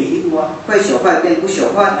坏变袂朽坏，会朽坏变不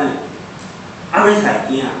朽坏。安尼才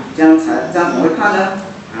惊，这样不会怕呢？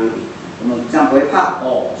我们这样不会怕。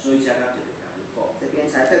所以才特别甲你讲，这边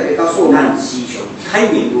才特别告诉我们，时常坦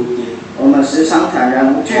然无惊。我们时常坦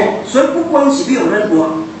然无惧。所以不管是要咱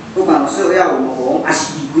活，不管是要我们活，还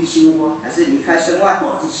是离开身外，还是离开身外，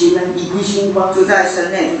或者是咱离开身外，住在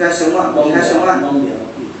身内，住在身外，离开身外，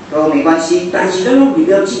都没关系。但是咱拢为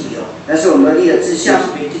了自由，但是我们立了志向，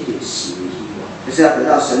就是要得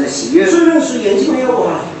到神的喜悦。虽然是眼睛没有活，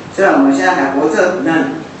虽然我们现在还活着，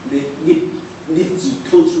咱立志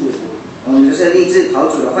讨主的欢，我们就是立志讨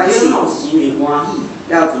主的欢喜。要使神的欢喜，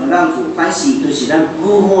要怎么让主欢喜？就是咱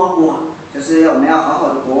好好活，就是我们要好好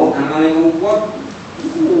的活。安尼讲，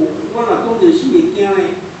我若讲就是会惊的。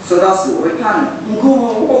说到死我会怕呢。不过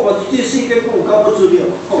我活在这世界，我有够不自由。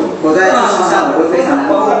活在这世上，我会非常难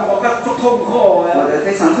过。我觉足痛苦的。活得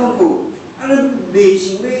非常痛苦。啊，咱袂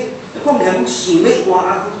想要，讲起来讲想要活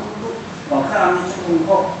啊，活较安尼足痛苦。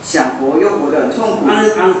想活又活得很痛苦。安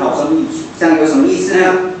搞什么意思？这样有什么意思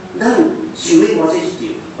呢？咱想要活这是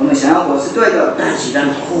对。我们想要活是对的。但是咱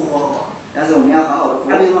好好活。但是我们要好好的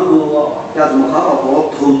活。要怎么好活？要怎么好好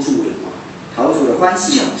活？讨主的欢，讨主的欢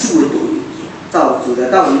喜。主的道理。照主的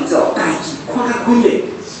道理走，代志看较开咧，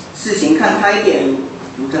事情看开一点。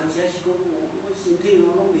有当时是讲我身体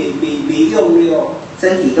拢袂用了，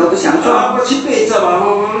身体都不强壮。我7、80爬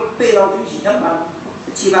楼梯是较慢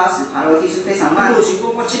，7、80爬楼梯是非常慢。我想讲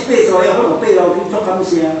我7、80我爬楼梯足感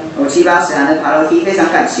谢。我7、80还能爬楼梯，非常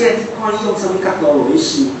感谢。看你用什么角度来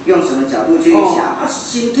想，用什么角度去想。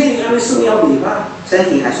身体安尼算了袂歹，身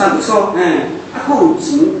体还算不错。还有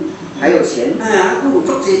钱，还有钱。还有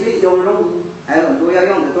足济要用拢有。还有很多要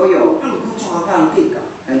用的都有，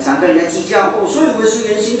很常跟人家计较。所以我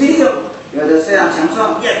虽然身体弱，有的虽然强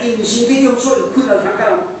壮，也因为身体弱，所以困难他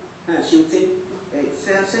讲，相争。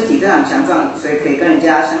虽然身体非常强壮，所以可以跟人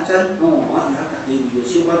家相争。我是他家己为了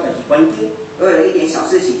小可代志关键，为了一点小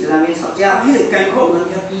事情在那边吵架。迄个艰苦人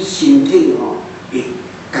家比身体会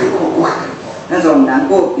艰苦更艰苦。那种难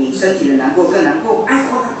过比身体的难过更难过。爱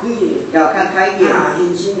看较开咧，要看开一点。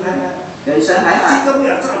人生海海，人生海海。这个尾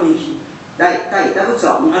也走袂去。带也带不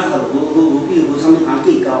走。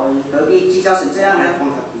何必计较成这样呢？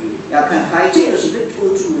要看开一点。这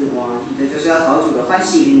就是要讨主的欢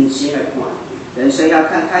喜。人生要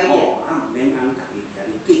看开一点。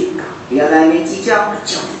不要在那边计较。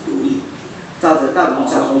照着道理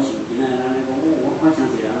走。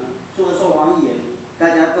大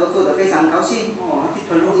家都做得非常高兴。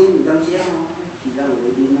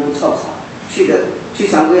去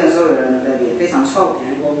常规的时候，有人的脸非常臭。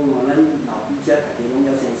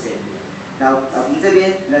老皮这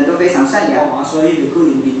边人都非常善良。所以就可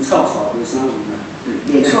能脸臭臭没啥人啦。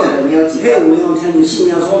脸臭的没有几个。有人听到信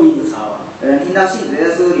仰说面就臭啊。有人听到信主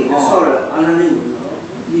耶稣脸就臭了。咱咧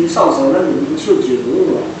脸臭臭，咱脸臭就好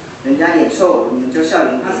啊。人家脸臭，你们就笑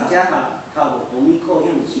脸人家。他无同你苦，遐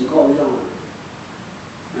尼辛苦迄种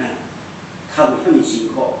啊。他无遐尼辛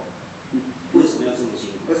苦。为什么要这么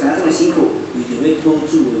辛苦？为什么要这么辛苦？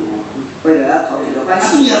为了要讨主的欢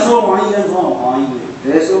喜。为了要讨主的欢喜。耶稣欢喜，咱怎么欢喜？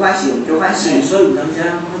耶稣欢喜，我们就欢喜。所以有当时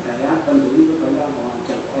大家传福音都传得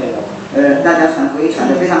真快乐。大家传福音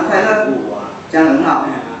传得非常快乐。这样很好。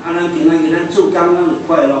咱平常咱做工，咱就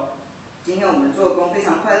快乐。今天我们做工非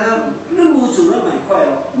常快乐。咱不做，咱蛮快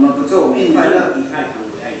乐。我们不做，我们也快乐。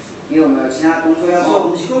因为我们有其他工作要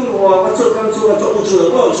做。不是讲我做工做不出来，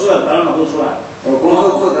我有出来，别人嘛不出来。我工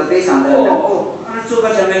作做得非常的难过。做到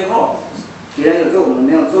真难苦。别人有做，我们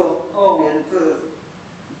没有做。别人做，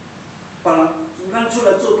别人咱出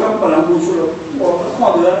来做工，别人不出来，我看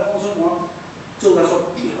到我说我做到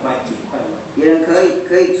说别快乐。别人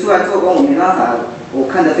可以出来做工，我没办法，我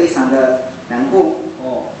看得非常的难过。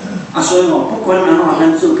所以不管怎样，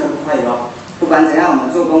咱做工快乐。不管怎样，我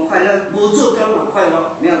们做工快乐。无做工嘛快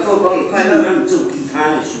乐。没有做工也快乐。咱做其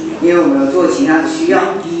他的需要。因为我们有做其他的需要。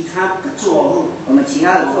其他的做好。我们其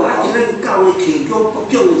他的做好。今日教会提供各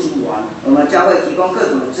种的资源。我们教会提供各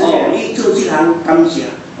种的资源。你做这项感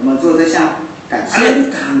谢。我们做这项感谢。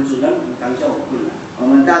你谈做，咱唔当叫有困难。我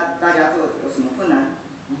们大家做有什么困难？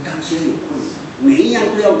唔当先有困难，每一样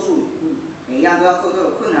都要做有困难。每一样都要做都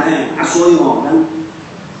有困难。所以咱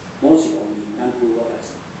某些方面咱不要来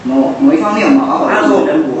做。某一方面我们好好的做。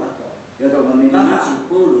有的我们没办法。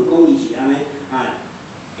保罗讲伊是安尼，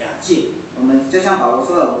也借。我们就像保罗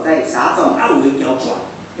说的，我在撒种。有的交换。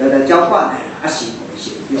有的交换。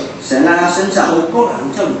神让它生长。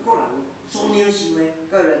所以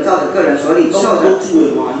个人照着个人所领受的。个人照着个人所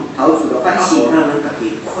领受的。讨主的欢喜。让咱家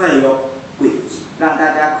己快乐过日子。让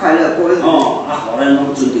大家快乐过日子。好咱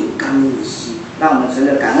拢存着感恩的心。让我们存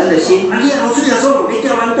着感恩的心。啊，你后出来说，你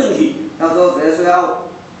叫咱回去，到时候主耶稣要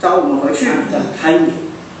召我们回去，坦然，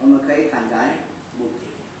我们可以坦然，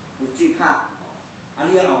不惧怕。啊，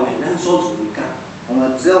你后面咱所做的工，我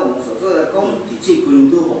们只有我们所做的工。伫这哥林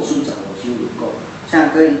多后书15章有讲，像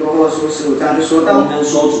哥林多后书15章就说到，咱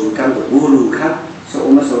所做的工就无路坎，说我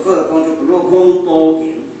们所做的工就不落空，多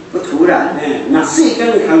言，不突然。那世间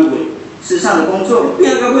的工作，世上的工作，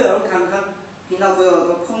拼到尾后空空，拼到最后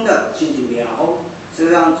都空的，心情良好，是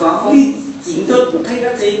让抓风。你钱都不赚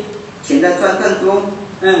得多，钱再赚更多，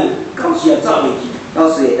到时也走袂去，到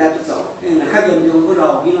时也带不走。较严重，我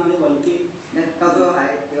老囡仔咧冤家。那到最后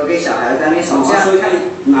还留给小孩在那边吵架。所以看，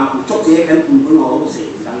那有作者肯分好势，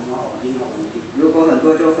当好囡仔冤家。如果很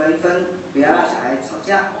多就分，不要让小孩吵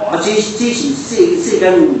架。这是世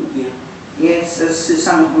间有物件，因为这世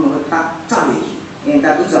上他们会怕，走袂去，因为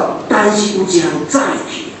带不走。但是有一项走会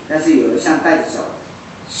去，但是有一项带着走，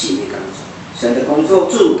神的工作，神的工作，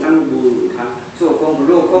做工无落空，做工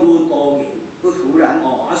不落空，无多言，不突然。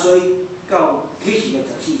所以到启示录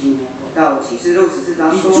14章。到启示录14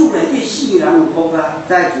章说，主内底死人有福啊，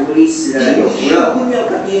在主里死的人有福了，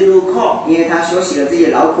因为他休息了自己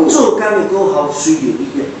的劳苦，做工的果效随着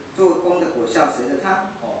伊的，做工的果效随着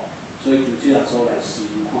他。所以就这样说来，世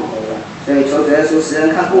人看好啦。所以求主耶稣使人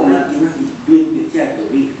看过我们，今仔日明白这道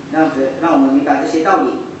理，让我们明白这些道理。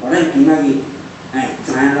咱今仔日，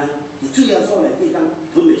知影咱伫最后所内底当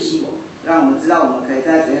吞灭死亡，让我们知道我们可以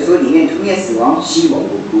在主耶稣里面吞灭死亡，死亡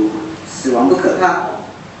无辜，死亡不可怕。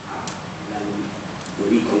有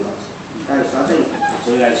力控告。到底说到这里，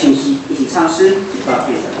所以来唱诗，一起唱诗186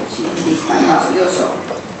首。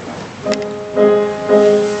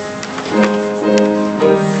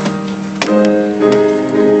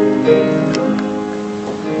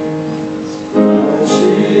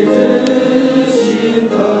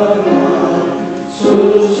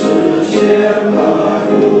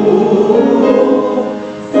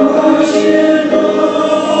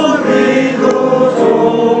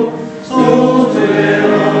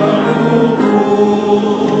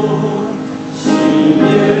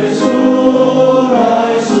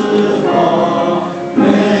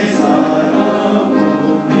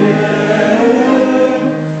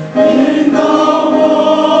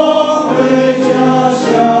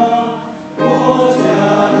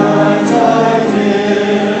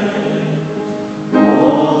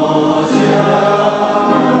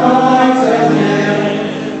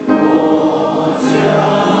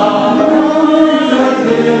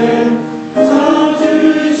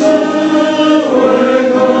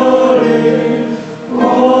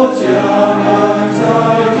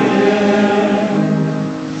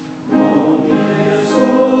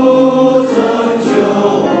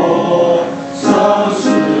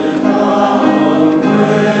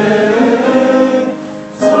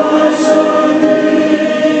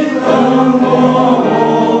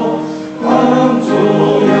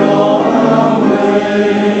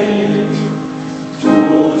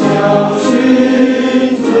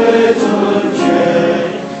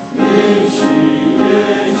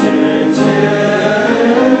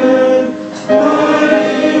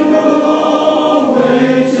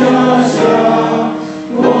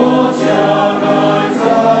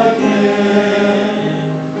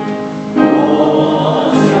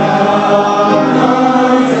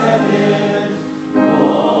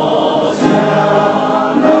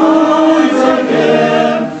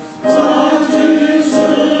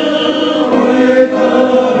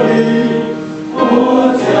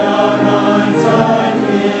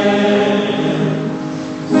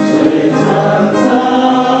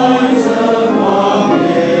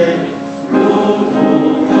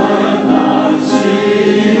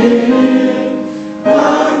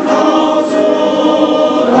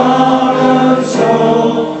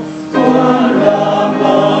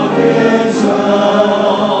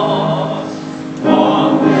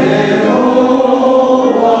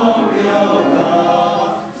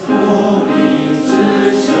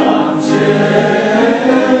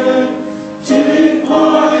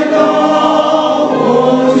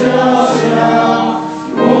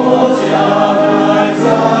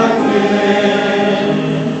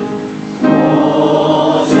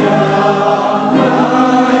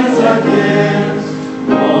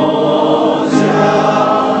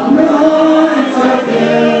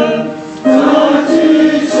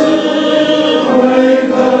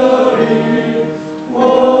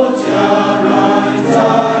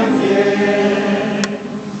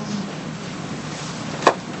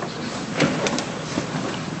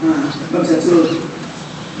感谢主，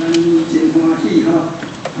咱真欢喜哈，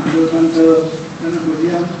就看到咱的会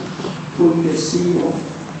员分别死亡，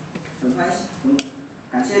很欢喜，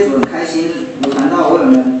感谢主，很开心有谈到为我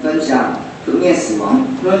们分享吞灭死亡。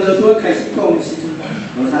我就拄开始讲的时阵，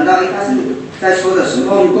有谈到一开始在说的时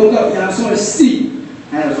候，有讲到耶稣的死，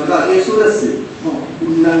还有说到耶稣的死，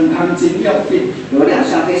有两项真要紧，有2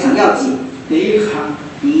项非常要紧。第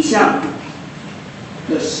一项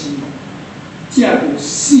就是借着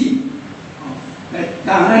死，来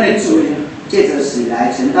担咱的罪啊。借着死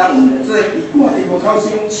来承担我们的罪，伊挂在木头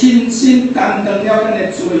上，亲身担当了咱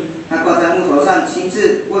的罪。他挂在木头上，亲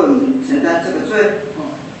自为我们承担这个罪。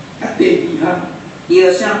第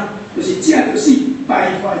二项就是借着死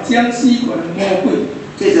败坏掌死权的魔鬼。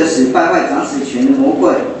借着死败坏掌死权的魔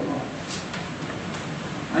鬼。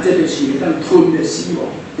这就是会当吞灭死亡。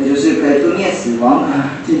这就是可以吞灭死亡。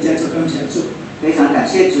真正做感谢主。非常感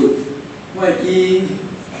谢主。我会记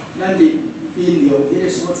咱伫民雄迄个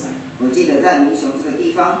所在。我记得在民雄这个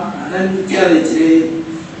地方，咱遮的一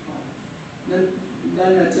个，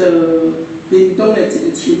咱做屏东的一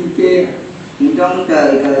个亲家，屏东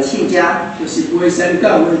的一个亲家，就是梅山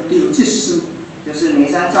教会赵执事，就是梅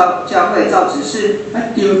山教会赵执事。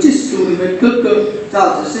赵执事的哥哥，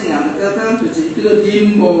赵执事娘的哥哥，就是叫做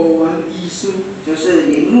林茂元医师，就是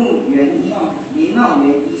林茂元医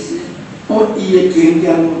师。伊的经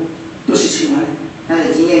验都是像安尼，他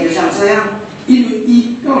的经验就像这样。因为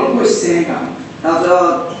伊到了会生癌，到时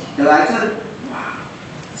候得癌症，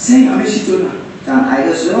生癌的时阵长癌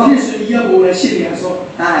的时候，那时伊还无来信耶稣，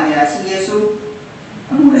他还没来信耶稣，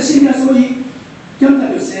无来信耶稣，伊检查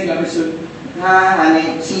到生癌的时候，他还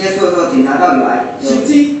没信耶稣的时候检查到有癌，甚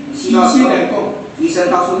至医生来讲，医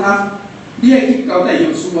生告诉他，你要去交代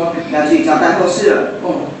后事啊，要去交代后事了。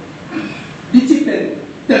你这边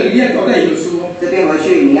等于你要交代后事哦，这边回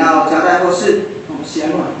去你要交代后事。是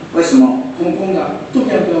安怎？为什么？讲啦，足严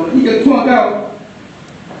重，伊个看到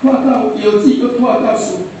腰子，搁看到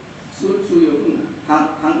输油管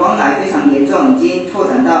膀胱癌非常严重，已经拓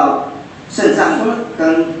展到肾脏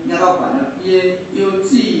跟尿道管了。伊的腰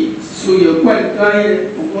子、输油管跟迄个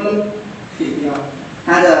膀胱都切掉。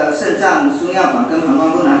他的肾脏、输尿管跟膀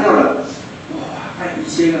胱都拿掉了。医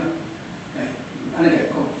生啊，安尼来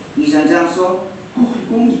讲，医生这样说。伊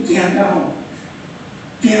讲伊惊到吼，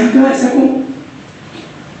惊到会使讲。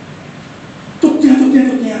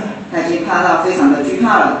他已经怕到非常的惧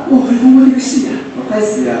怕了。我要死啊！我快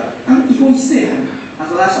死了。伊讲伊细汉，他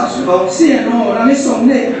说他小时候细汉人咧丧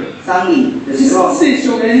礼，丧礼的时候，世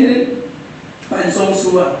俗的迄个办丧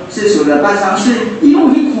事啊，世俗的办丧事，伊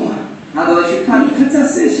拢去看，他都会去看。较早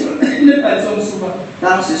世俗的迄个办丧事啊，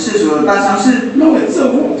当时世俗的办丧事，拢会做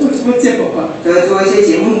什么节目啊？都会做一些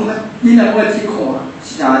节目，囡仔会去看，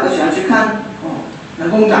小孩都喜欢去看。人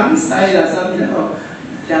讲人师啦，啥物啦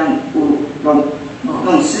像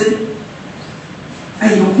弄尸，伊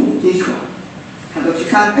拢去看，他都去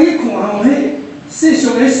看。看吼，迄世俗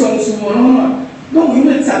的丧事拢用个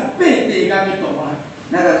18地干的图啊。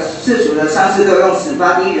那个世俗的丧事都用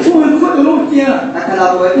18地人。看到拢惊，他看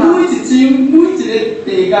到都会怕。每一张、每一个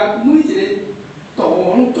地干、每一个图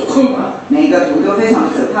拢足可怕。每一个图都非常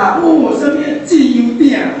可怕。什么自由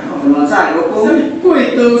顶，什么炸油锅，什么过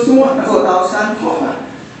刀山，过刀山，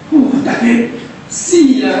大家死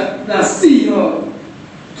了，那死吼，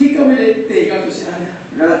去到迄个地干就是安尼。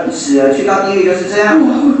人死了去到地狱就是这样。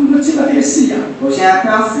我即摆要死啊！我现在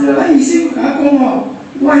快要死了。医生甲我讲吼，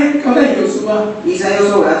我迄交代后事啊。医生又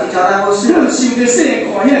说我要去交代后事。我想着细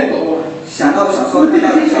看遐个图啊。想到我小时候看到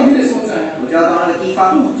迄个所在，我就要到那个地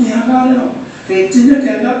方。惊到了，真正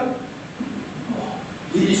惊到，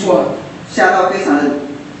离出，吓到非常的，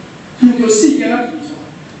就死惊到离出。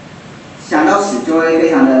想到死就会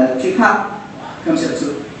非常的惧怕。感谢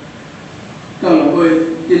主。到了会，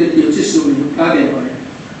这个赵执事打电话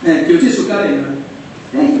来，赵执事打电话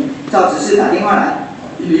来，赵执事打电话来，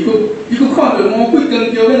因为伊看到魔鬼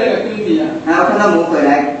跟叫要来个跟你啊，然后看到魔鬼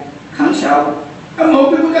来扛桥，魔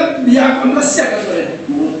鬼不甲抓关，甲摔过来，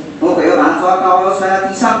魔鬼又把他抓高，又摔到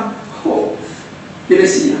地上，这个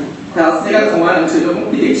死啊！快要死！那个看完人嘴都讲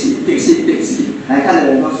一定死，一定死，一定死。来看的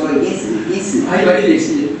人都说一定死，一定死。还以为一定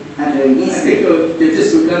死，他觉得一定死。结果赵执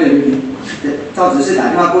事打电话来。赵执事打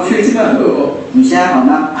电话过去，现在好不？你现在好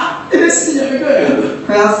吗？这个死啊，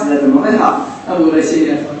快要死了，怎么会好？无来信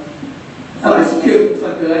啊，后来叫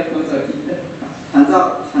传过来讲在记得，传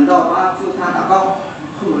道帮助他祷告。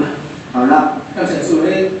好了，刚才说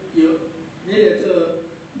有，你来做，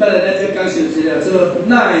本来咱这讲是了做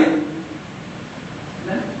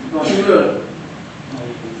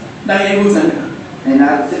赖耶夫长老。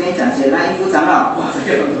来这边讲些赖耶夫长老，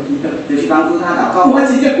这个帮助记得，就去帮助他祷告。我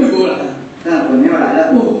真正鬼无来。但鬼没有来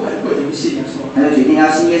了，他就决定要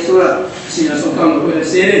信耶稣了。信耶稣，到了为了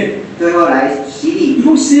洗礼，最后来洗礼。伊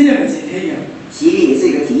讲洗礼嘛是体验，洗礼也是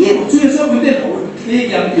一个体验。主耶稣问题体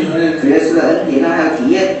验到咧。主耶稣的恩典，让他有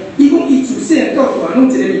体验。伊讲伊自细到大拢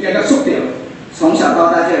一个物件甲缩掉的。从小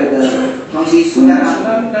到大就有个东西缩在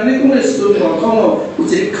那。咱咧讲的孙悟空哦，有一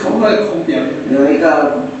个口在空掉。有一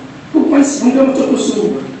个，不管是讲感觉做不舒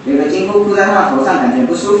服。有个金箍箍在他头上，感觉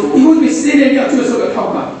不舒服。因为被洗礼了，就说个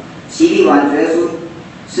头发。洗礼完，主耶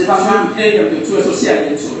稣释放他。体验到主耶稣下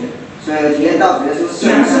眼罪。所以体验到主耶稣释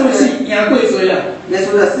放他。赢过罪啦。耶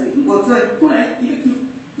稣的死赢过罪。本来一个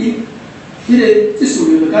这属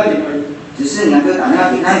灵就打电话。只是你要打电话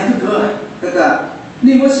给他。哥哥。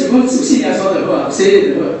你我想讲信耶稣就好，洗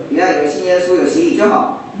礼就好。不要以为信耶稣有洗礼就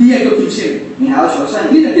好。你还要求圣灵，你还要求圣灵。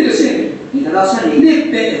你若得到圣灵，你得到圣灵，你的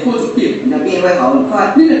病会好一点。你的病会好很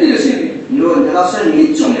快。你若得到圣灵，如果你得到圣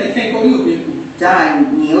灵，将来天国有凭据。将来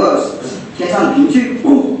你又有天上的凭据。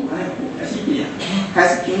哦，开始拼啊！开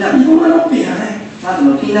始拼了。你讲我怎拼呢？他怎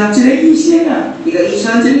么拼呢？一个医生啊，一个医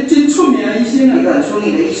生，一个真出名的医生啊，一个很出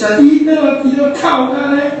名的医生，医到哭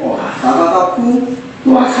啊咧，哇，祷告到哭，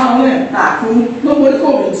大哭咧，大哭，都无咧顾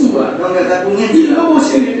民主啊，都没有在顾面子。伊若无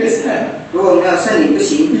圣灵袂使。如果没有圣灵不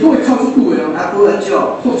行。伊讲会哭出久的哦，他哭很久。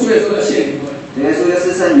后主耶稣的圣灵，主耶稣就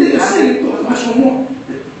是圣灵，那个圣灵大大充满，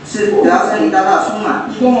是得到圣灵大大充满。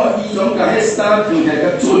伊讲哦，伊从甲迄衫脱下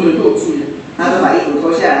甲准了够水。他说把衣服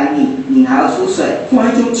脱下来，你还要出水。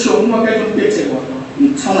看迄种充满，迄种迫切活动。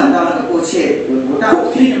你充满到那个迫切有多大？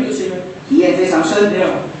体验就深，体验非常深。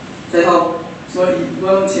最后，所以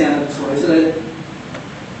我请出来出来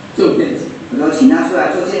做见证。我都请他出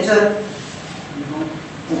来做见证。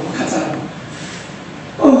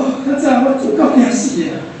较早我做到惊死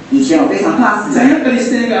啊！以前我非常怕死。知影家己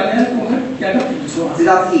生个，你讲惊到鼻出。知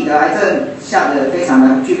道自己得癌症，吓得非常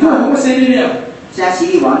的惧怕。我洗礼了。现在洗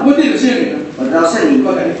礼完，我得到圣灵了。我得到圣灵。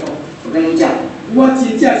我跟你讲，我跟你讲，我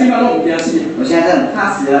真正即摆拢唔惊死。我现在真的很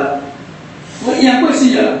怕死了。我赢过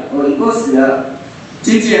死了。我赢过死了。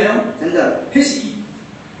真正哦。真的。迄是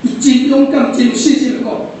伊真勇敢、真有信心的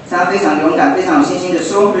讲。他非常勇敢、非常有信心的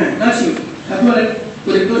说。那像他可能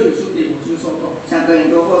哥林多前书第5章所讲。像哥林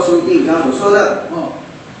多后书第5章所说的。哦。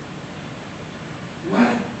我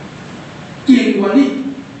更愿意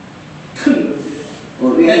吞落去。我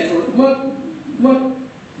更愿意离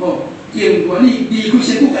开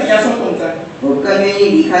身躯，跟耶稣同在。我更愿意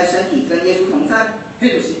离开身体，跟耶稣同在。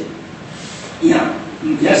迄就是赢，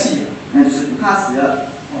唔惊死啊！那就是不怕死了。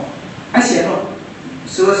哦，是哦。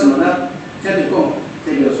是为什么呢？这里讲，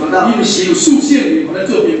这里有说到。因为是有属圣灵，我来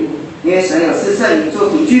做凭据。因为神有赐圣灵做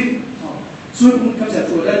凭据。哦，所以讲，感谢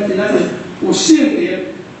主，咱今仔日有圣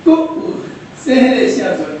灵，搁有洗迄个赦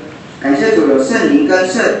罪。感谢主有圣灵跟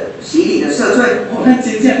洗礼的赦罪。哦，咱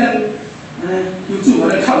真正咱。求主，我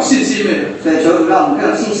来靠信心的。所以求主让我们更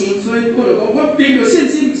有信心。所以我就讲，我凭着信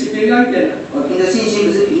心，不是凭眼见。我凭着信心，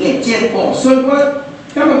不是凭眼见。哦，所以我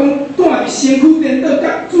感觉讲，住在身躯颠倒，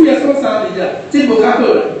甲主耶稣相离啊，这无较好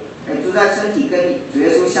啦。住在身体跟主耶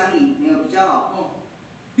稣相离没有比较好。哦，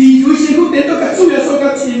离开身躯颠倒，甲主耶稣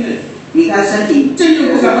较亲的。离开身体，这样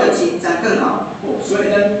更亲，这样更好。哦，所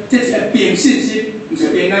以咱这是凭信心，不是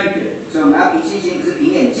凭眼见。所以我们要凭信心，不是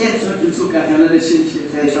凭眼见。所以求主加强咱的信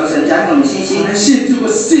心。所以求神加强我们信心。信主，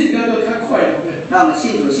我信得都较快乐的。让我们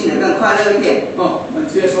信主信得更快乐一点。哦，我们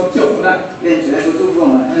主耶稣祝福咱。愿主耶稣祝福我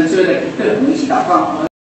们。我们一起来祈祷。我们一起祷告。